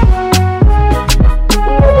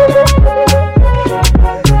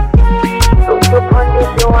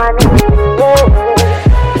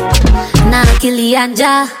akili ya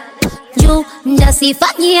njaa juu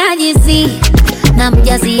mjasifanyia jizi na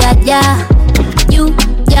mjazi aja juu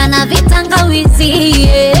jana vitangawizi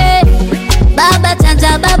yeah. Baba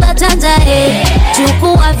chanja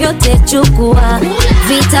chukua vyote chukua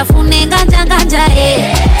vitafune nganja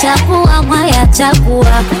chakua mwaya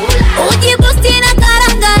chakua ujibusti na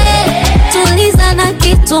karanga tuliza na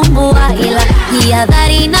kitumbua ila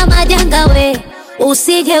jihadhari na majanga we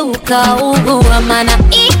usije ukaugua mana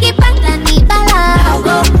ikipanda ni bala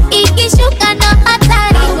ikishuka ndo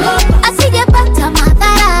hatari asijepata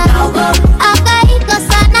madhara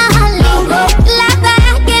akaikosa na hali ladha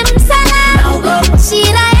yake msala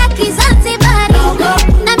shira ya Kizanzibari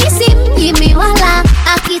na misi mjimi wala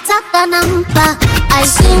akitaka nampa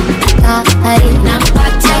aisukari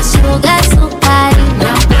nampatia sugar sukari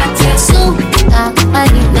nampatia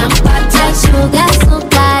sukari nampatia sugar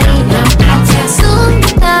sukari nampatia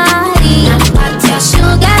sukari nampatia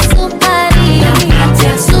sugar sukari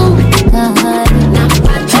nampatia sukari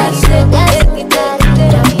nampatia sugar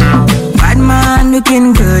sukari. Bad man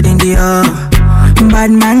looking good in the air.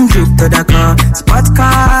 Bad man drip to the car. Spot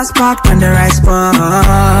cars parked on the right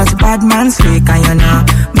spot. Bad man slick and you know.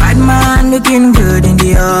 Bad man looking good in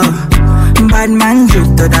the air. Bad man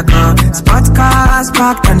drip to the car. Spot cars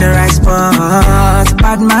parked on the right spot.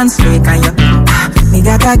 Bad man slick and you. Me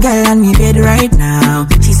got a girl on me bed right now.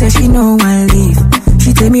 She says she no one leave.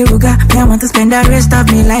 She tell me Ruga, me I want to spend the rest of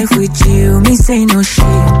me life with you. Me say no shit.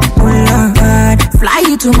 Oh Lord, fly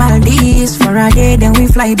you to Maldives for a day, then we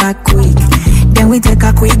fly back quick. Then we take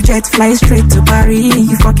a quick jet, fly straight to Paris.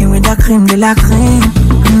 You fucking with the creme de la creme.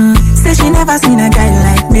 Say she never seen a guy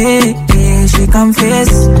like me. She confess.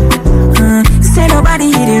 Say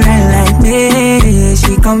nobody hit it right like me.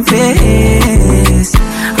 She confess.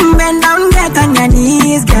 Bend down, get on your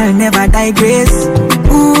knees, girl, never digress.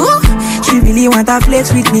 Ooh, she really wanna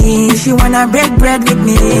flex with me. She wanna break bread with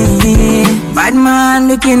me. Bad man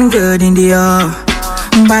looking good in the air.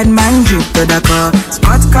 Bad man drip to the car.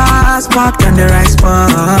 Spot cars parked on the right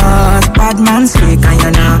spot. Bad man slick and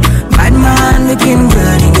you know. Bad man looking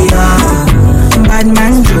good in the air. Bad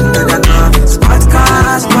man drip to the car. Spot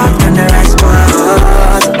cars parked on the right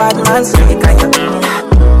spot. Bad man slick and you know.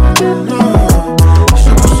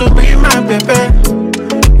 Supposed to be my baby.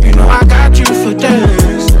 You know I got you for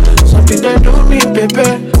this. Something that do me, baby.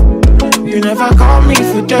 You never call me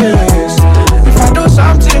for this. If I do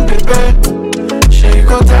something, baby, you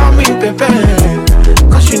go tell me, baby,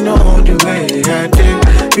 cause you know the way I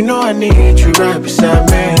did. You know I need you right beside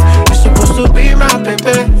me. You're supposed to be my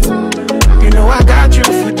baby. You know I got you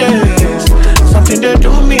for this. Something they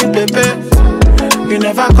do me, baby. You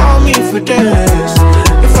never call me for this.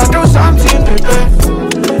 If I do something, baby,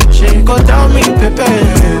 you go tell me, baby.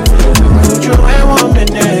 Put you in 1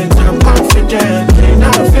 minute, I'm confident. Ain't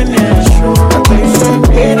not finished. I tell you,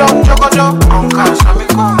 say, you don't joke, on cause let me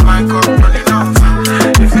call my girl, running off.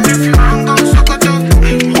 Even if you hang on, so good,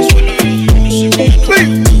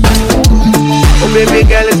 oh baby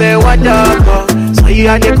girl, say what up, oh. So you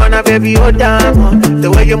at the corner, baby, oh damn, oh. The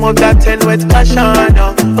way you move that 10 with passion,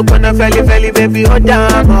 oh. Open up belly, baby, oh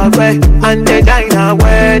damn, oh. And designer,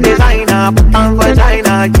 wear designer, put on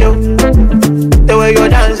vagina, you. The way you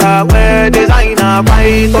dance, wear designer,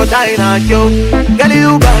 fight for China, you. Girl,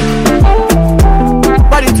 you got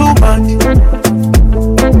body too much,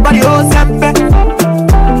 body oh sempe.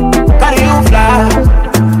 Girl, you fly.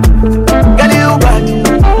 Girl, you bad.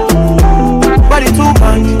 Body too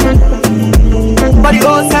much. Body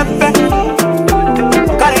oh sempe.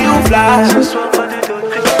 Girl, you fly.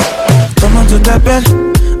 Comment tu t'appelles,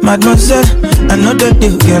 mademoiselle? I know the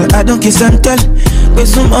deal, girl, I don't kiss and tell. With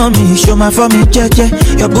some mommy, show my for me, yeah.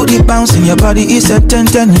 Your booty bouncing, your body is a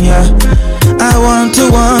 10-10, yeah. I want to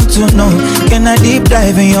know, can I deep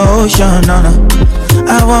dive in your ocean, no, no.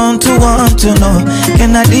 I want to know,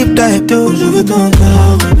 can I deep dive too? Je veux ton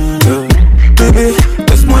corps, bébé,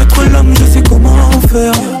 laisse-moi être l'homme, je sais comment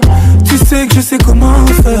faire. Tu sais que je sais comment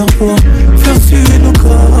faire pour faire suivre nos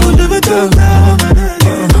corps. Je veux ton corps,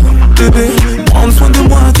 bébé, prendre soin de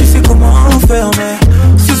moi, tu sais comment faire. Mais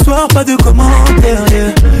ce soir, pas de commentaires,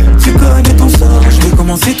 yeah. Tu connais ton sort, je vais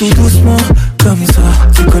commencer tout doucement, comme ça.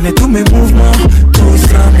 Tu connais tous mes mouvements, tout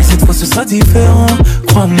ça. Mais cette fois ce sera différent,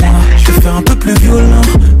 crois-moi. Je vais faire un peu plus violent.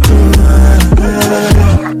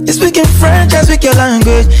 You speaking French, I speak your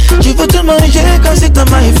language. Tu veux te manger quand c'est dans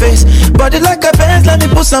my face. Body like a Benz, let me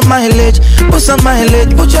put some mileage. Put some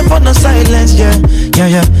mileage, put your phone on silence, yeah. Yeah,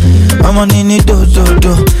 yeah. I'm on in it, do.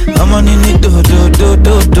 I'm on in it, do.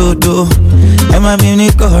 I'm in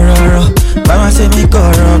it, cororo. Mama say me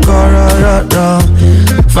cororo.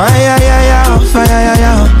 Fire, yeah.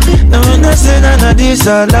 No, me no say none of this,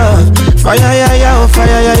 I love. Fire, yeah, yeah, oh, fire,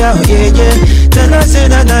 yeah, yeah, oh, yeah, yeah. Tell her, say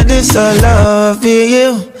that this all love for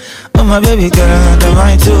you. Oh, my baby girl, the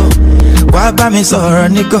mine too. Why buy me so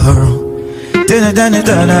running, girl? Dun, yeah,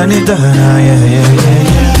 yeah, yeah,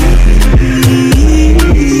 yeah.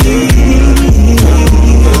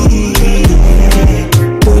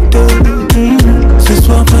 Ce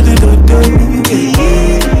soir, pas de dodo.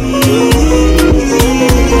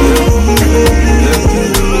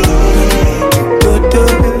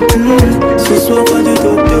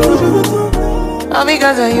 All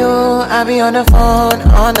because of you, I be on the phone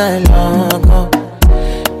all night long. Oh.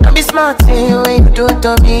 Don't be smart when you do it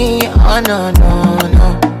to me. Oh no, no,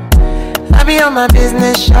 no. I be on my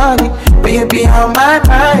business, shawty, but you be on my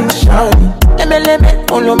mind, shawty. Let me,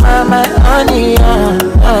 all of my honey,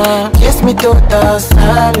 kiss me to the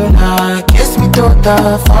cellular, kiss me to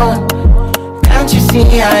the phone. Can't you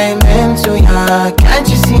see I'm into ya? Can't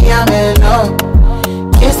you see I'm in love?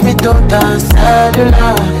 Kiss me to the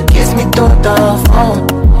cellular, kiss me to the phone.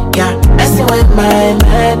 Yeah, messing with my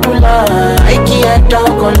medulla, I can't talk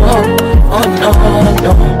alone. Oh no,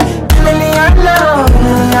 no. Emiliano,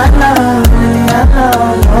 Emiliano, Emiliano,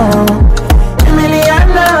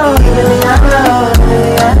 Emiliano,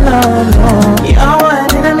 Emiliano, you're one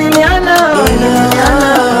in a Emiliano, Emiliano,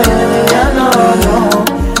 Emiliano,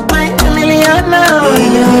 my Emiliano,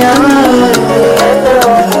 Emiliano.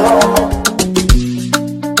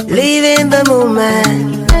 Leaving the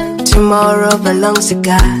moment, tomorrow belongs to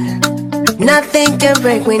God. Nothing can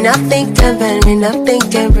break me, nothing can bend me, nothing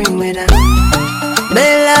can bring me down. But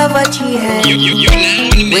love what you have,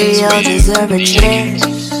 we all deserve a chance.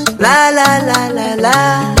 La la la la la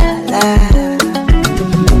la.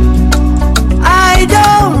 I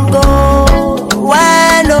don't go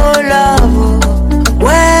where no love,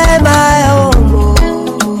 where my home.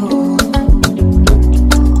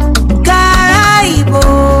 Caraibo,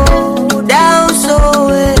 down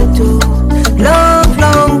Soweto, long,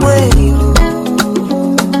 long way.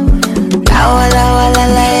 La la la la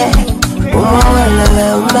la.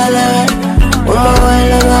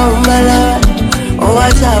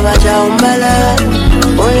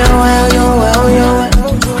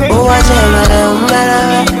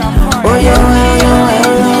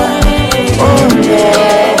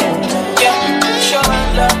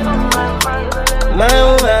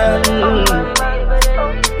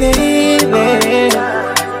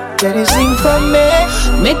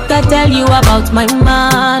 Make I tell you about my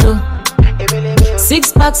man.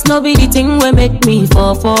 6 packs, no be the thing will make me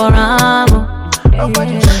fall for am.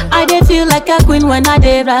 I dey feel like a queen when I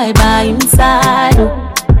dey ride by inside.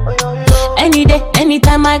 Any day,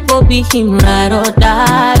 anytime I go be him ride or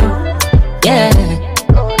die. Yeah,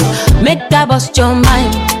 make that bust your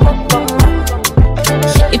mind.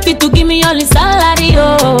 If you to give me only salary,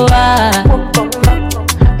 oh.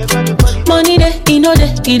 Money dey, you know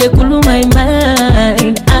dey, it dey cool my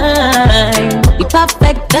mind. It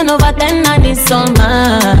perfect, 10 over 10 and it's all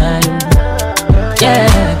mine. Yeah.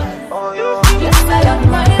 Yes, I have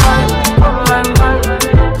my mind.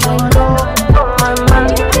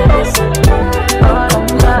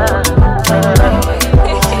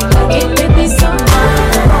 It may be so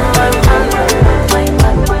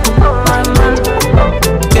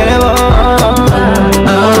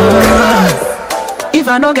if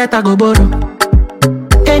I no get, I go borrow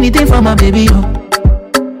anything from my baby, oh.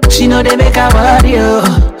 She know they make her body, oh.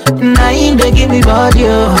 Now him they give me body,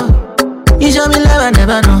 oh. You show me love I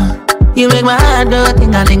never know. You make my heart do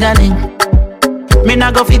ting-a-ling-a-ling. Me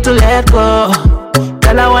not go fit to let go.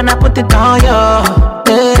 Girl, I wanna put it on you.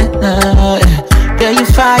 Girl, you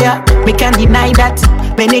fire, me can't deny that.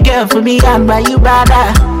 Many girl for me and by you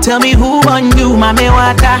brother. Tell me who on you, mommy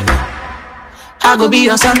water. I go be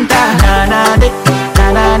your Santa. Na-na-de,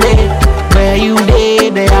 na-na-de. Where you day,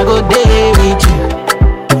 there I go day with you.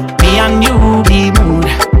 Me and you be mood.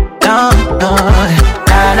 No, no.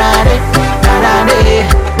 Na-na-de, na-na-de.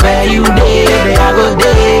 Where you day, there I go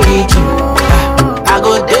day with you. I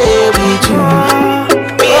go day with you.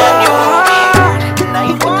 Me and you be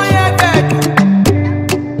mood.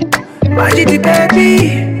 Magic baby,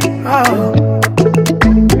 oh.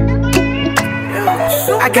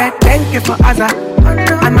 I get thank you for Azza.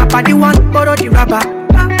 And my body want borrow the rubber.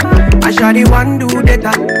 I shall the one do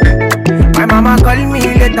data. My mama call me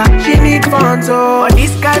later. She need funds, so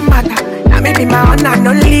this guy matter. Now me be my one and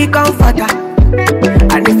only comforter.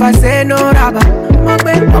 And if I say no rubber,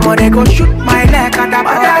 mama they go shoot my leg at the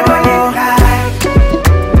bottom.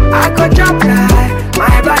 I go jump like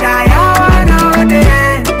my brother. You wanna the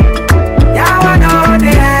end. You wanna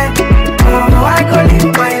the end. Oh, I go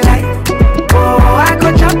live my life. Oh, I go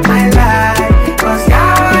chop my life. Cause you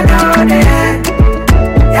wanna the end.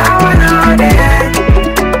 You wanna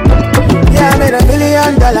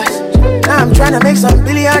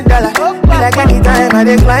I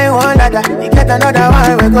decline one ladder. You get another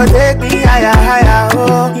one, we go take me higher, higher.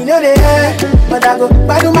 Oh, you know the end, but I go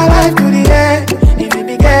back to my life to the end. If you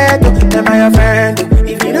be ghetto, then I your friend.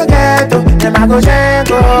 If you don't ghetto, then I go share.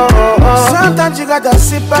 Sometimes you gotta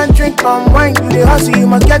sip and drink some wine. You the hustle, you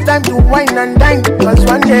must get time to wine and dine. Cause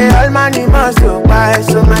one day all money must go by.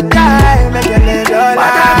 So my guy, make a little life.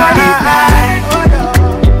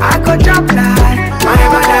 I could jump like my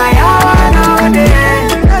mother, I know the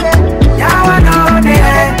end. I know the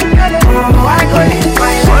end. Oh, I could live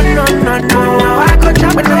my life. No, I could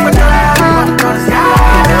jump like my mother. Cause I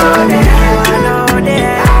know the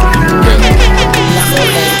end.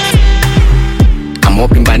 I'm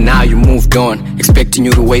hoping by now you moved on. Expecting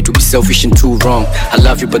you to wait to be selfish and too wrong. I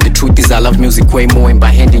love you, but the truth is I love music way more. And by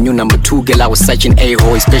handing you number 2, girl, I was such an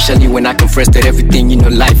a-hole. Especially when I confess that everything in your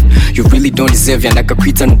life you really don't deserve. And like a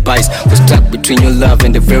creature no bias, was stuck between your love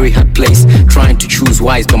and a very hard place. Trying to choose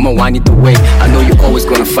wise, but more one either way. I know you're always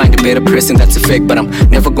gonna find a better person, that's a fact. But I'm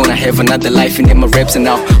never gonna have another life in my reps. And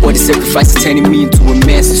now all the sacrifices turning me into a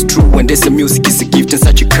mess. It's true, when there's a music, it's a gift and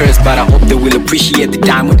such a curse. But I hope they will appreciate the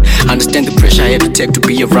diamond. Understand the pressure I had to take to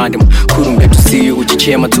be around him. Couldn't wait to see you with your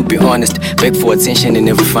chairman, to be honest. Beg for attention and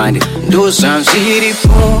never find it. Ndosan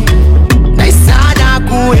ziripo naisada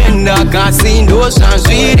kuenda kasi. Ndosan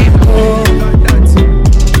ziripo,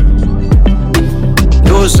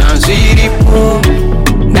 ndosan ziripo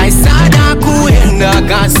naisada kuenda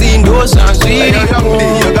kasi. Ndosan ziripo,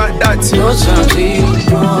 ndosan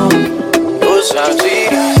ziripo, ndosan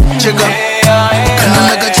ziripo. Chega, kana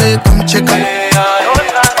naga cheka mcheka.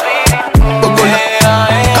 Bogola,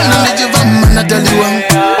 kana nejiva manataliwa.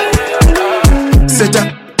 Seta,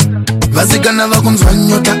 vazigana vakumzwa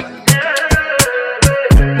nyota.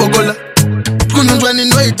 Bogola, kununzwa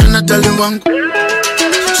ninoita natali wangu.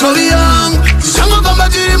 Shovi yangu, tishango kamba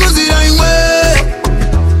tiri muzi ya ingwe.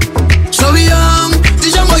 Shovi yangu,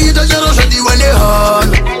 tishango yita charo shadi wene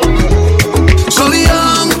hana. Shovi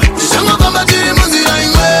yangu, tishango kamba tiri muzi ya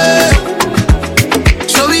ingwe.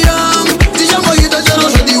 Shovi yangu, tishango yita charo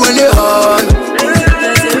shadi wene hana.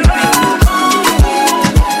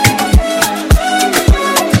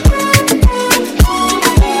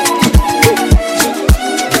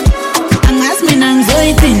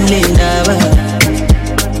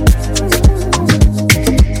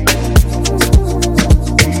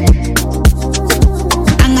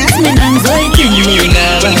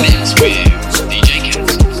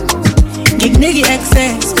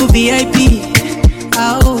 VIP,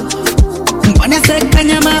 oh, mbona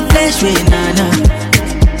sekanya my flesh we nana,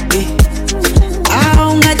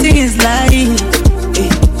 oh, nothing is like,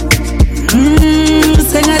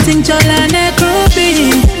 sengating chola ne krupi,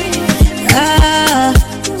 ah,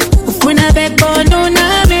 ufuna beko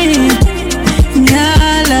nuna mi,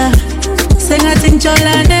 nyala, sengating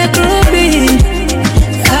chola ne krupi,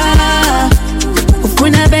 ah,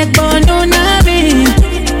 ufuna beko nuna mi,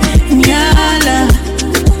 nyala.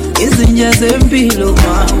 Isn't just a pillow,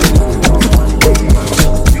 man.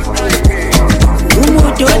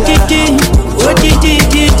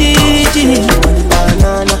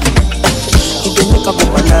 Banana, you can make up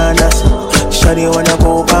bananas. Shawty wanna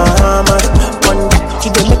go Bahamas. One day,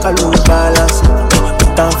 you can make a low balance.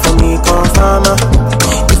 Put down for me, come farmer.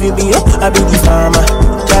 If you be up, I be the farmer.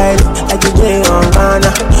 Child, I get day on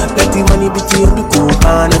Ghana. Let the money be to you, be cool,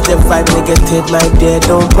 man. If the vibe negative, my day,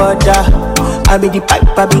 don't bother. I be the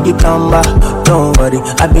pipe, I be the plumber. Don't worry,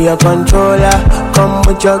 I be your controller. Come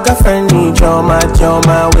with your girlfriend, need your mat, your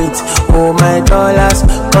my weight, oh my dollars.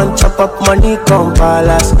 Come chop up money, come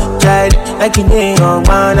palace. Child, like you day on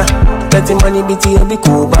banana. Let the money be to you, be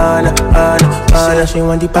cool, banana, banana. She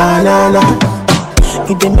want the banana.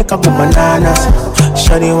 He dey make a go bananas.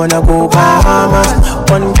 Shawty wanna go Bahamas.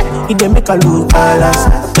 One day, he dey make a look balance.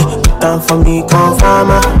 Time for me, come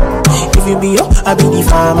farmer. If you be up, I be the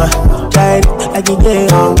farmer. Child, like you day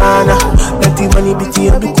on Ghana. Let the money be to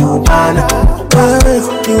you, be cool, banana.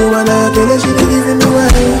 You wanna kill her, she be giving me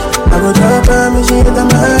wine. I go drop her, me she enter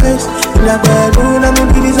my eyes. In that bedroom, I'm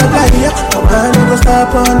gonna be the supplier. No man, I go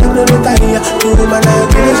stop on them, no retire. You wanna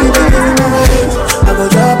kill her, she be giving me wine. I go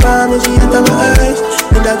drop her, me she enter my eyes.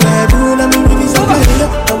 In that bedroom, I'm gonna be the supplier.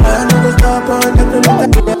 No man, I go stop on them, no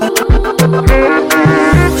retire.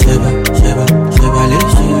 Sheba, Sheba, Sheba,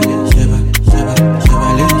 Sheba, Sheba,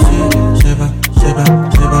 Sheba, Sheba,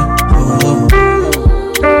 Sheba, oh.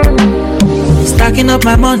 Stacking up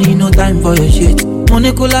my money, no time for your shit.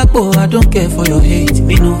 Money kulakbo, I don't care for your hate.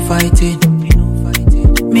 Me no fighting,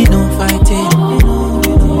 me no fighting.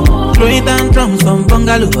 Throwing down drums from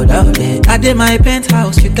bungalow down there. I did my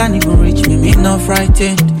penthouse, you can't even reach me. Me no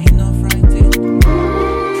frightened.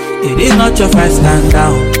 It is not your fight, stand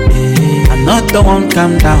down. I'm I'm not the one,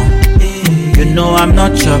 calm down. You know I'm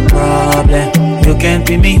not your problem. You can't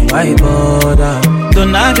be me, why bother?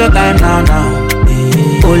 Don't have your time now.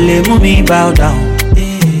 Ole mumi bow down.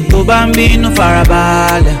 To bambi no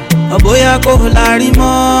farabale. Oboya ko lari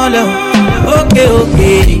mole. Okay.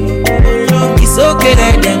 It's okay,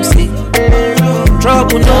 let them see.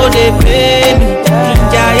 Trouble no they pay me.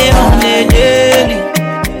 Jaye on the daily.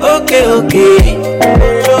 Okay.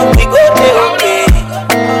 We go there, okay.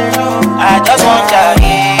 I just want to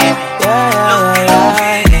hear.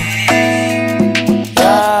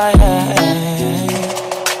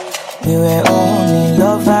 We were only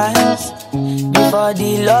lovers before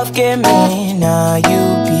the love came in. Now you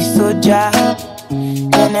be soldier.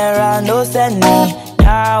 General no send me.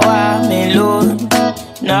 Now I'm alone.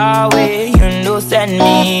 Now you no send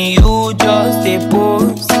me. You just a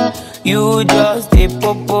pose. You just a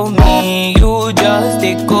popo me. You just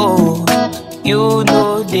a go. You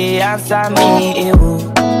know they answer me.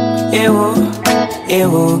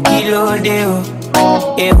 Ewo, kilo deo.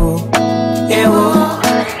 Ewo,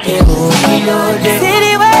 kilo deo. See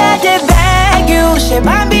the way I just beg you, she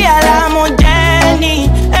bambi alamo Jenny.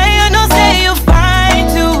 And you know say you fine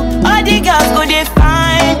too. All the girls go they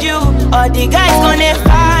find you. All the guys gonna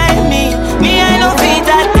find me. Me I no fit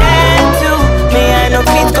attend to. Me I no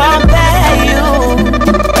fit compare you.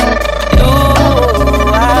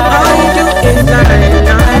 All you do is lie.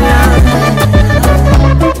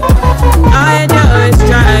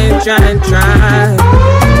 I just try.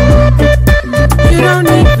 You don't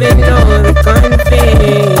even know the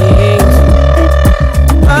conflicts.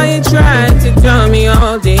 All you try to tell me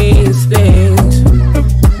all these things.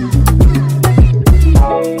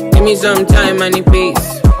 Give me some time and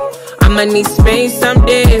peace. I'ma need space some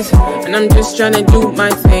days, and I'm just tryna do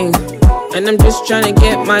my thing, and I'm just tryna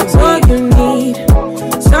get my way. All you need,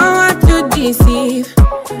 someone to deceive,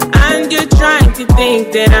 and you're trying to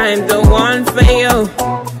think that I'm the one for you.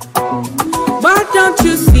 But don't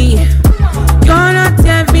you see, you're not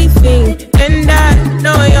everything, and I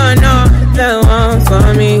know you're not the one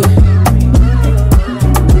for me.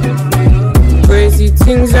 Crazy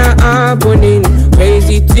things are happening.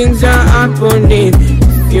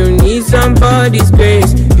 If you need somebody's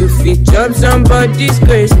grace, you fit up somebody's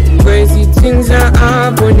grace. Crazy things are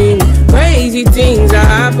happening.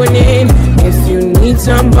 If you need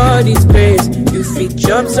somebody's grace, you fit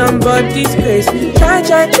up somebody's grace. Try.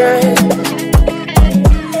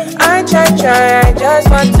 I just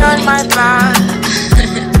want to turn my back.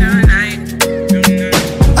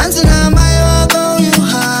 Until now, my heart go you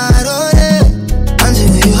hard on it. Until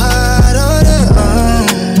you hard on it.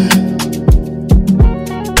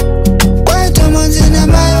 Wait a month in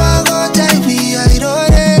my heart go type me I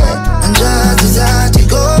on it. And just to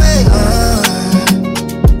go away.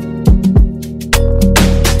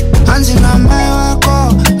 Until now, my heart go.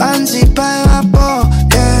 Until by my ball.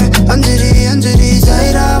 Yeah. Until the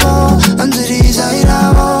Zairabo. Until the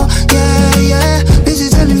Zairabo. Yeah. This is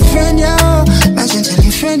telling friend, yo. Imagine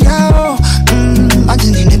telling friend, yo.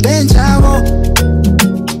 Imagine in the bench, yo.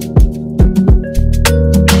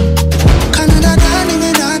 Canada, darling,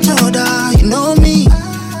 and I told her, you know me.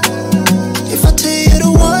 If I tell you the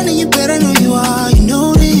one, then you better know you are. You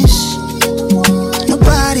know this.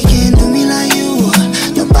 Nobody can do me like you.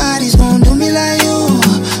 Nobody's gonna do me like you.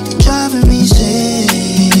 You're driving me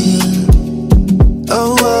insane.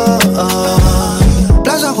 Oh.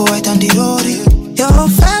 Plaza go white on the road. Your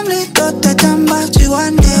family got the tamba. To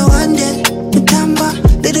one day. The tamba.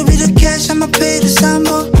 Little bit of cash, I'ma pay the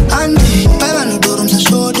sambo. And buy one of them, so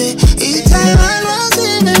show day. Each time I was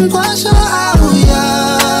in them, quite so how we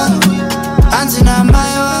are. Until now,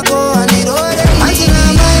 my go on the road. Until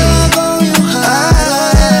now, my go, you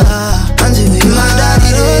hard. Until we my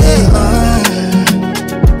daddy road.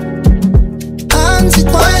 Until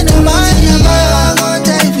when the my go,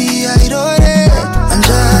 take me, I road. And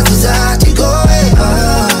just to go away.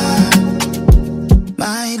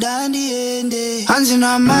 My daddy ended. Until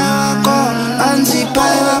now, my go. Until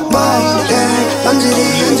by my boy. Until the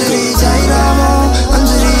Zairabo.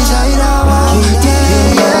 Until the Zairabo.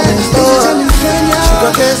 Yeah. This is a new friend now.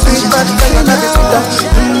 Sugar cane sweet, but can you not be sweeter?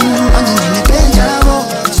 Until the Benjamo.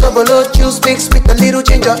 Sobolo juice mixed with a little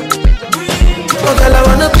ginger. Oh girl, I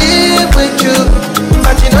wanna be with you,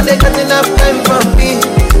 but you know they got enough time for me.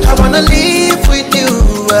 I wanna live with you.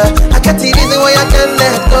 I can't see reason why I can't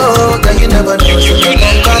let go. Girl, you never know, so you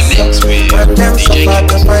gon' pass up. Man, them so far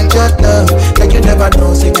to find your love. Girl, you never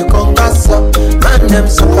know, so you gon' pass up. Man, them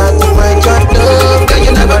so far to find your love. Girl,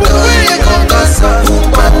 you never know, so you gon' pass up.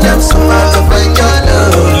 Man, them so far to find your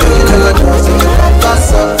love. Girl, you never know, so you gon' pass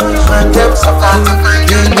up. Man, them so far to find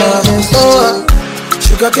your love.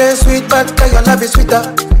 Sugar cane sweet. sweet, but your love is sweeter.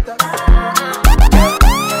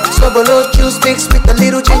 So below juice mixed with a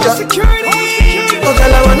little ginger. Oh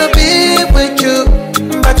girl, I wanna be with you,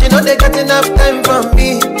 but you know they got enough time for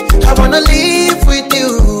me. I wanna live with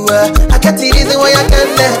you. I get the reason why I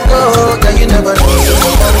can't let go. Girl, you never know, so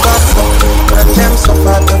you come back up. Man, them so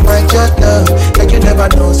far to find your love. Girl, you never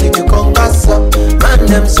know, so you come back up. Man,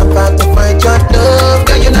 them so far to find your love.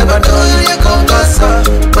 Girl, you never know, so you come back up.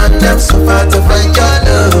 Man, them so far to find your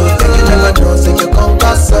love. Girl, you never know, so you come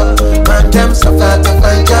back up. Man, them so far to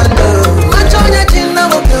find your love. Match on your chin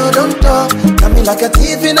now, girl, don't talk. Got me like a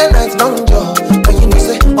thief in a night long jaw. But you know,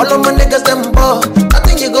 say, all of my niggas, them ball.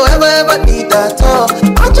 You go ever need that talk.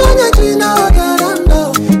 I'm trying to do now, girl, I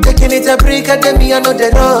know. Taking it a break, and then me, I know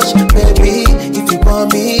the rush. Baby, if you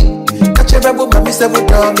want me, catch a rebel, mommy, say with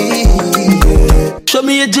me. Yeah. Show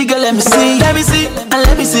me a jigger, let me see. Let me see, and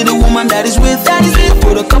let me see the woman that is with.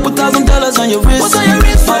 Put a couple $1,000 on your wrist. What's on your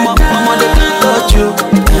wrist? Mama, they can't touch you.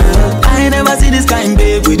 I ain't never see this kind,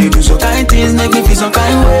 babe. We do so kind things, make me feel some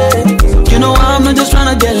kind way. You know I'm not just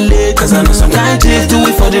tryna get laid, cause I know some kind chicks do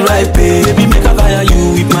it for the right pay. Baby, make I fire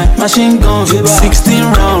you with my machine gun.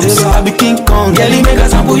 16 rounds, I be King Kong. Girlie, make I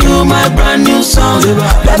sample you my brand new song.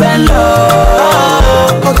 Baby,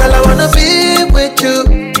 love. Oh girl, I wanna be with you,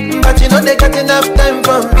 but you know they got enough time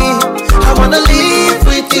for me. I wanna live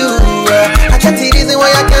with you. I can't see reason why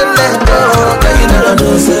I can't let go. Girl, you never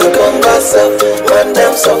know, so you come pass up. Man,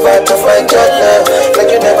 them so far to find your love.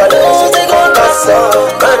 Like you never know, so you come pass up.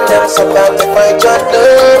 Man, them so far to find your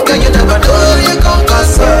love. Girl, you never know, so you come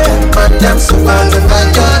pass up. Man, them so far to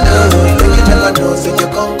find your love. Girl, you never know, so you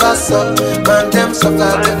come pass up. Man, them so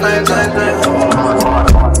far to find your love.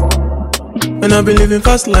 And I've been living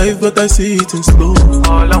fast life, but I see it in slow.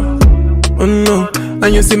 Oh no,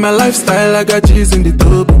 and you see my lifestyle, I got cheese in the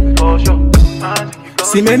tub.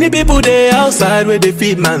 See many people there outside where they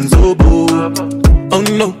feed man's oboe. Oh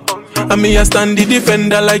no, and me I stand the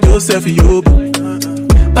defender like Joseph Yobo.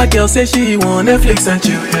 My girl say she want Netflix and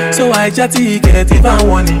chill, so I chatty get even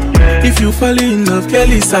warning. If you fall in love,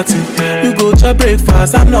 Kelly satin. You go to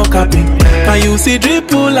breakfast, I'm not capping. Can you see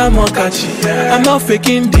dripple, I'm not catching. I'm not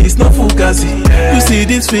faking this, no fugazi. You see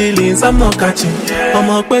these feelings, I'm not catching. I'm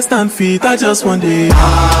a quest and feet, I just want the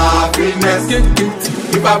happiness.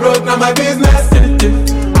 If I broke, now my business.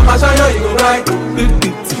 I'ma show you, you go right.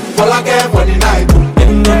 All I care for the night.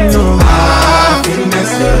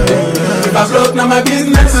 Happiness. If I broke, now my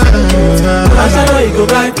business. I'ma show you, you go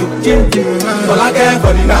right. All I care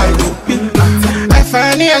for the night. I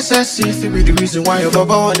find it excessive, it be the reason why your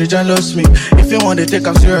baba want to jealous me. If you want to take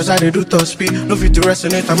I'm serious, I do top speed. No fit to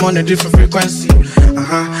resonate, I'm on a different frequency.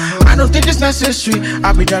 I don't think it's necessary.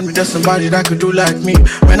 I be done with just somebody that could do like me.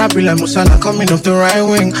 When I be like Musala coming off the right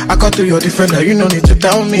wing, I cut to your defender, you no need to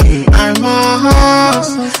tell me. I'm a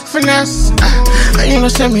horse, finesse. And you know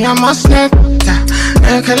say me, I'm a snap.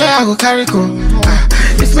 And I go carry go.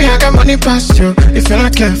 If me I got money past you, if you're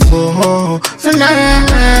not careful,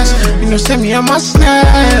 finesse. You know say me I'm a snap.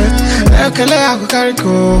 Okay, I go carry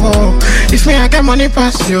go. If me I got money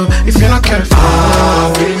past you, if you're not careful,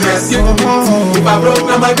 finesse. If I broke,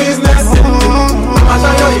 now my business.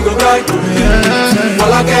 I'ma show you, you go right.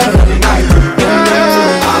 All I care for the night.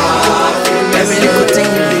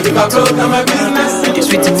 If I broke, now my business. It's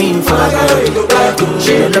sweet to me for good.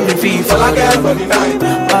 She love me feel for all I care for the night.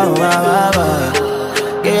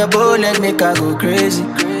 Yeah, boy, let me go crazy.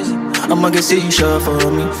 I'ma get say you sure for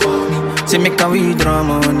me. Say me can withdraw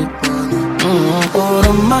money. Oh,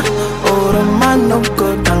 man, no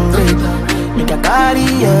good and great. Make a carry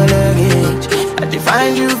your luggage. I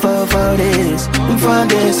define you for this. For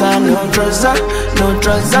this, I no trust,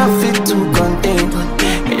 I fit to contain.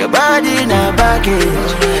 And your body not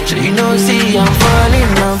baggage. So you know, see, I'm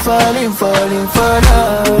falling for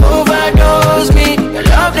love. Overdose me, your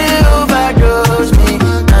love they overdose me.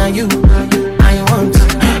 And you, I want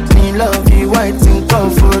me love you, white and come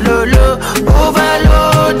follow low.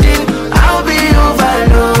 Overloading, I'll be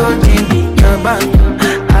overloading your bank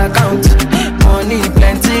account. Money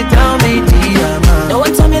plenty, tell me the amount. No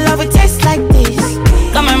one told me love would taste like this.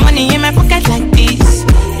 Got my money in my pocket like this.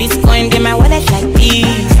 Bitcoin in my wallet like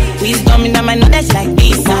this. Wisdom in my knowledge like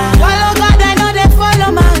this. Follow God, I know they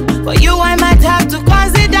follow man. For you, I might have to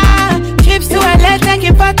consider trips to LA,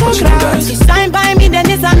 taking photographs. You sign by me, then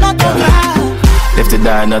it's an autograph. Live to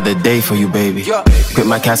die another day for you, baby. Quit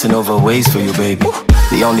my Casanova ways for you, baby.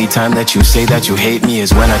 The only time that you say that you hate me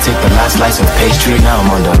is when I take the last slice of pastry. Now I'm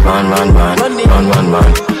on the run.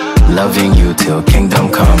 Loving you till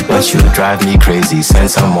kingdom come, but you drive me crazy. Send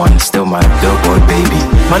someone, still my billboard baby.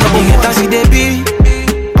 Man, you get to see the beat.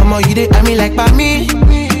 I'm all you did, I mean like by me.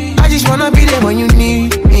 I just wanna be there when you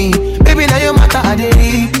need me. Baby, now your matter I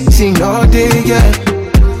dey sing all day, yeah.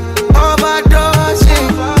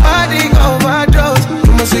 Overdosing, body overdose.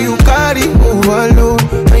 You must say you carry overload,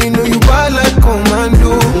 and you know you bad like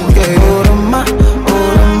commando, yeah. Oh, Roma,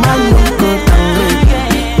 no go down,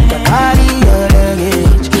 yeah. Carry your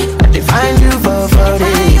luggage, I define you for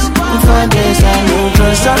days. For days, I no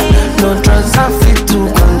trust, I fit to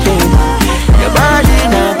contain. Your body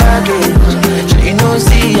na baggage, so you know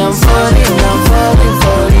see I'm falling for love.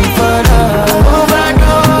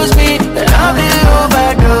 Overdose me, love you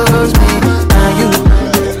overdose me. Now you,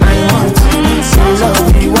 I want so love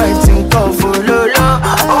you, waiting for Lolo.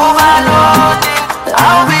 Overloading,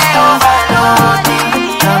 I'll be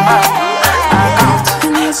overloading. I can't.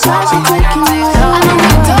 And it's hard to break me. I know me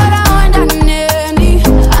thought I want that nanny.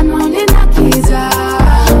 I know the nakiza.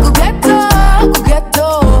 Kugeto.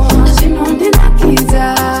 She know the nakiza.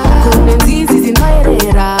 Kunenzizi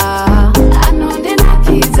zinoerera. I know the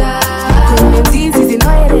nakiza. Kunenzizi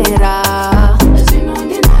zinoerera. She know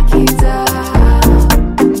the nakiza.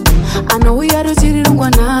 I know we are the chirungwa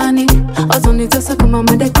nani. Ozoni tosa kuma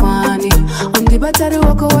madekwani. Ondi batari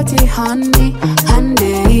wako wati honey.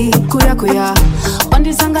 Hande kuya.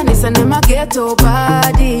 Ondi sanganisa nema ghetto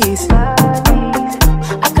bodies.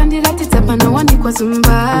 Akandira titapa na wandi kwa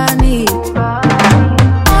zumbani.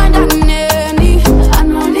 Onda neni,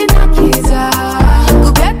 anondi nakiza.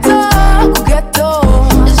 Kugeto,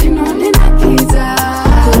 shinondi nakiza.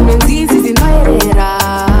 Kunenzizi zinoerera.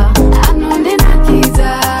 Anondi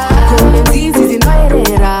nakiza. Kunenzizi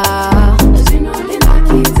zinoerera. Shinondi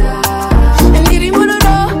nakiza. Ndiri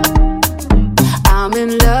mururo, I'm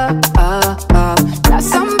in love. Not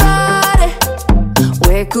somebody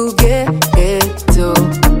we could get it to.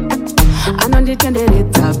 I know the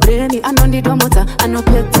tenderita brainy, I know the domota, I know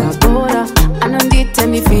peta bora, I know the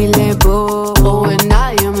tenny feel bo. Oh, and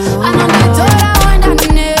I am low. I know the dora when I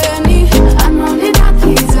nanny, I know the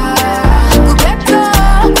nakiza. Kugeto,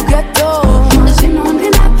 she know the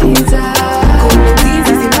nakiza.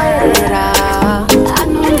 Kunenzizi zinoerera. I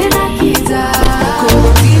know the nakiza.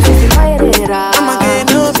 Kunenzizi zinoerera. I'ma get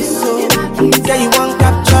no be so. Yeah, you won't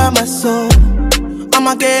capture my soul.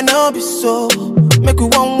 I'ma get no be so. Make you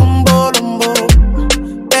one umbo.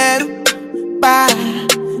 Beru, bye.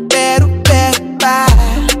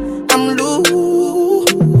 I'm loose.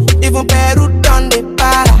 Even Peru done the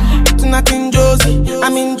para. Tonight in Josie.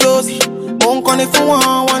 Won't call if you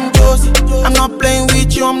want Josie. I'm not playing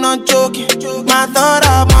with you, I'm not joking. My thought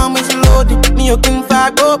of mom is loaded. Me, you can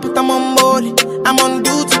fag up, but I'm on body. I'm on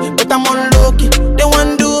duty, but I'm on low-key. They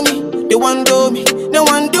want do me. They want do me, cause they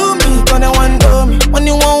want do me. When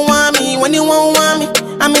you won't want me,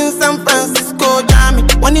 I'm in San Francisco, Jammy.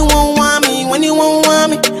 When you won't want me,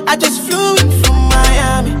 I just flew in from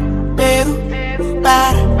Miami. Peru,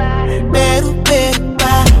 para.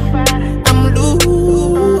 I'm loose,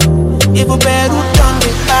 even Peru done the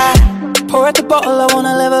para. Pour out the bottle, I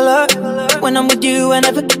wanna level up. When I'm with you, I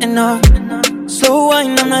never get enough. Slow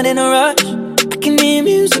wine, I'm not in a rush. I can hear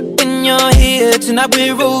music when you're here. Tonight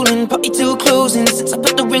we're rolling, party till closing. Since I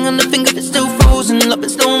put the ring on the finger, it's still frozen. Love in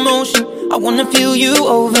slow motion, I wanna feel you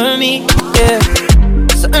over me, yeah.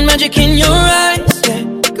 Certain magic in your eyes, yeah.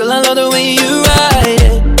 Girl, I love the way you ride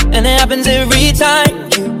it. And it happens every time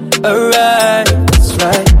you arrive, that's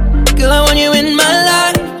right. Girl, I want you in my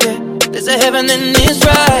life, yeah. There's a heaven and it's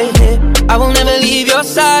right, yeah. I will never leave your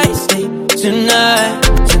side, stay tonight.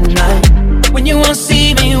 When you won't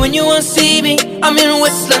see me, I'm in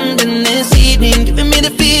West London this evening. Giving me the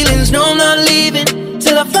feelings, no I'm not leaving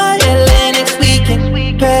till I fly LA next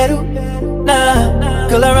weekend. Peru, nah,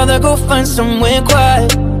 girl I'd rather go find somewhere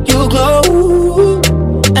quiet. You glow,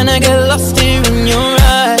 and I get lost here in your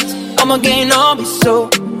eyes. I'm again, I'll be so,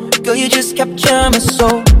 girl you just capture my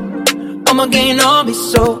soul. I'm again, I'll be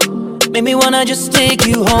so, make me wanna just take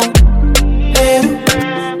you home. Peru,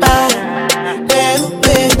 para.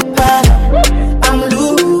 I'm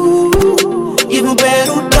loose, even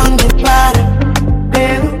Peru done the para.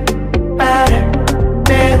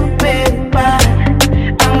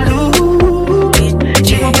 I'm loose,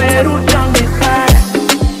 even Peru done the para.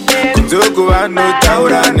 Kutoku ano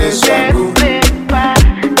taura ne swangu,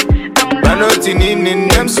 manoti nini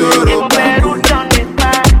nemsoro pangu.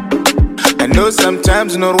 I know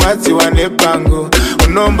sometimes no wati wane pango,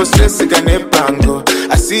 unombo stress gane pango.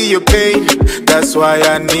 I see your pain, that's why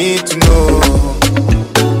I need to know.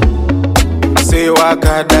 Say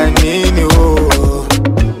wakada nini oh.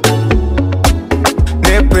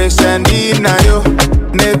 Ne pressure ndina yo,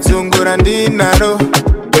 ne tungura ndina ro.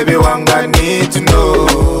 Baby wanga need to know.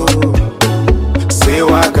 Say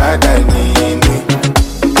wakada nini.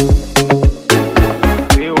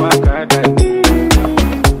 Say wakada nini.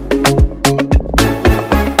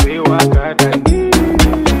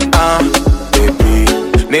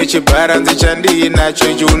 paranzi chandinacho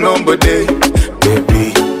chiunombode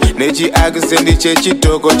baby nechi accent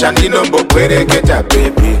chechitoko chandinombokwereketa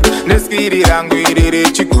baby neskiri rangu iri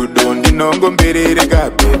rechigudo ndinongomberereka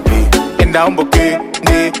baby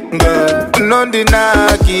endaumbokendenga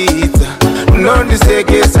unondinakidza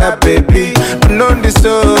unondisekesa baby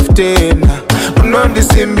unondisoftena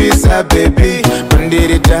unondisimbisa baby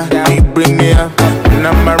undirita you bring me up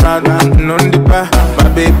number around unondipa my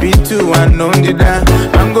baby too unondida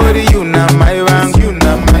angori you na my wang you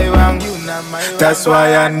na my wang you na my wang that's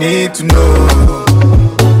why I need to know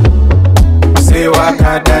say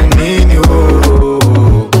wakada nini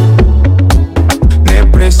oh ne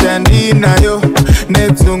pressure ndinayo ne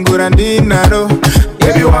zungura ndinaro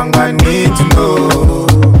baby wang I need to know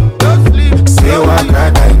say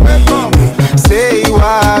wakada nini say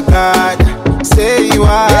wakada say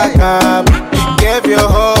wakada give your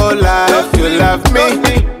whole life you love me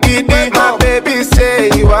my baby say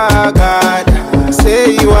wakada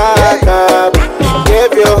say wakada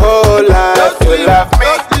give your whole life you love me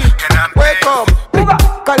and I'm wake up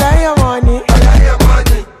Call your money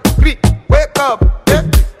wake up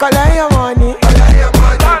Call your money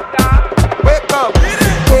wake up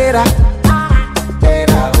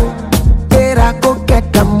Tera go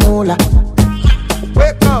get the moolah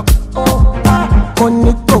wake up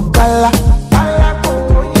Money go kala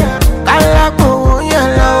Kala go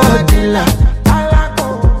yellow odila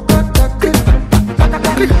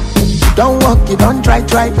Don't walk it, don't try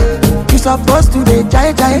You supposed to be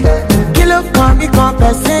jai Kilo come, you come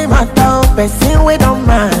person matter person we don't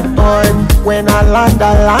mind Boy, when I land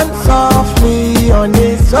softly on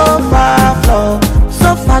the sofa floor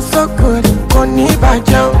Sofa so good, koni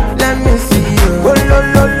bajo Let me see you, oh lo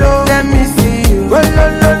lo lo Let me see you, oh lo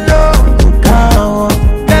lo lo Bukao,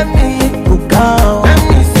 let me bukao Let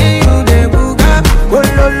me see you, de buka Oh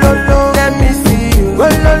lo lo lo, let me see you, oh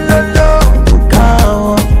lo lo lo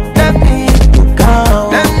Bukao, let me bukao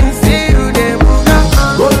Let me see you, de buka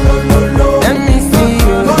Oh lo lo lo, let me see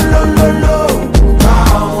you, oh lo lo lo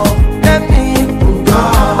Bukao, let me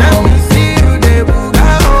bukao Let me see you, de buka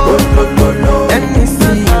Oh lo lo lo, let me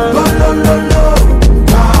see you, oh lo lo lo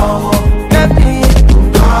Bukao, let me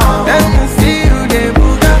bukao Let me see you, de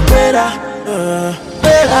buka Better,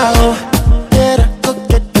 go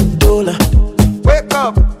get the dollar wake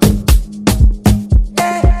up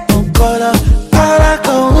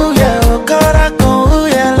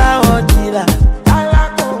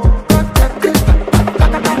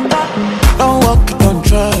Don't walk it, don't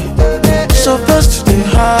try. Supposed to stay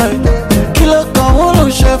high. Kilo con uno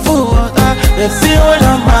chef water. They feel when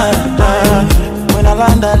I'm mad. When I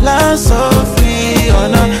land so free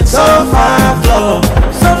on a sofa floor.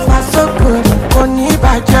 Sofa so good, koni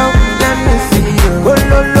bajo. Let me see you, oh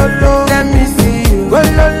lo lo lo. Let me see you, oh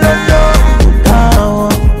lo lo lo. Bukao,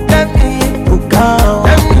 let me bukao.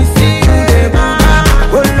 Let me see you, de buka.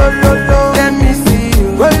 Oh lo lo lo. Let me see you,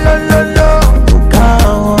 oh lo lo lo.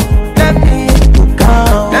 Bukao, let me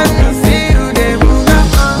bukao. Let me see you, de buka.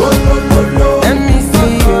 Oh lo lo lo. Let me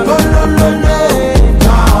see you, oh lo lo lo.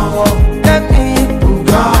 Bukao, let me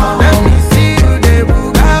bukao. Let me see you, de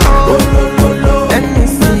buka. Oh lo lo lo. Let me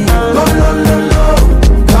see you, oh lo lo lo.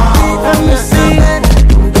 Let me see you,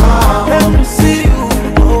 let me see you.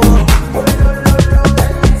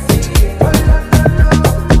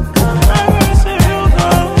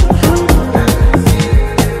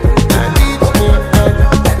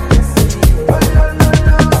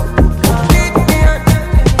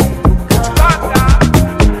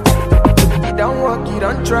 You don't walk, you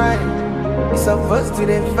don't try. You supposed to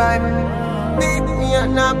the vibe. Beat me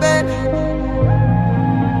on the bed.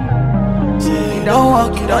 You don't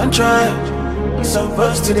walk, you don't try. You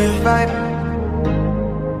supposed to the vibe.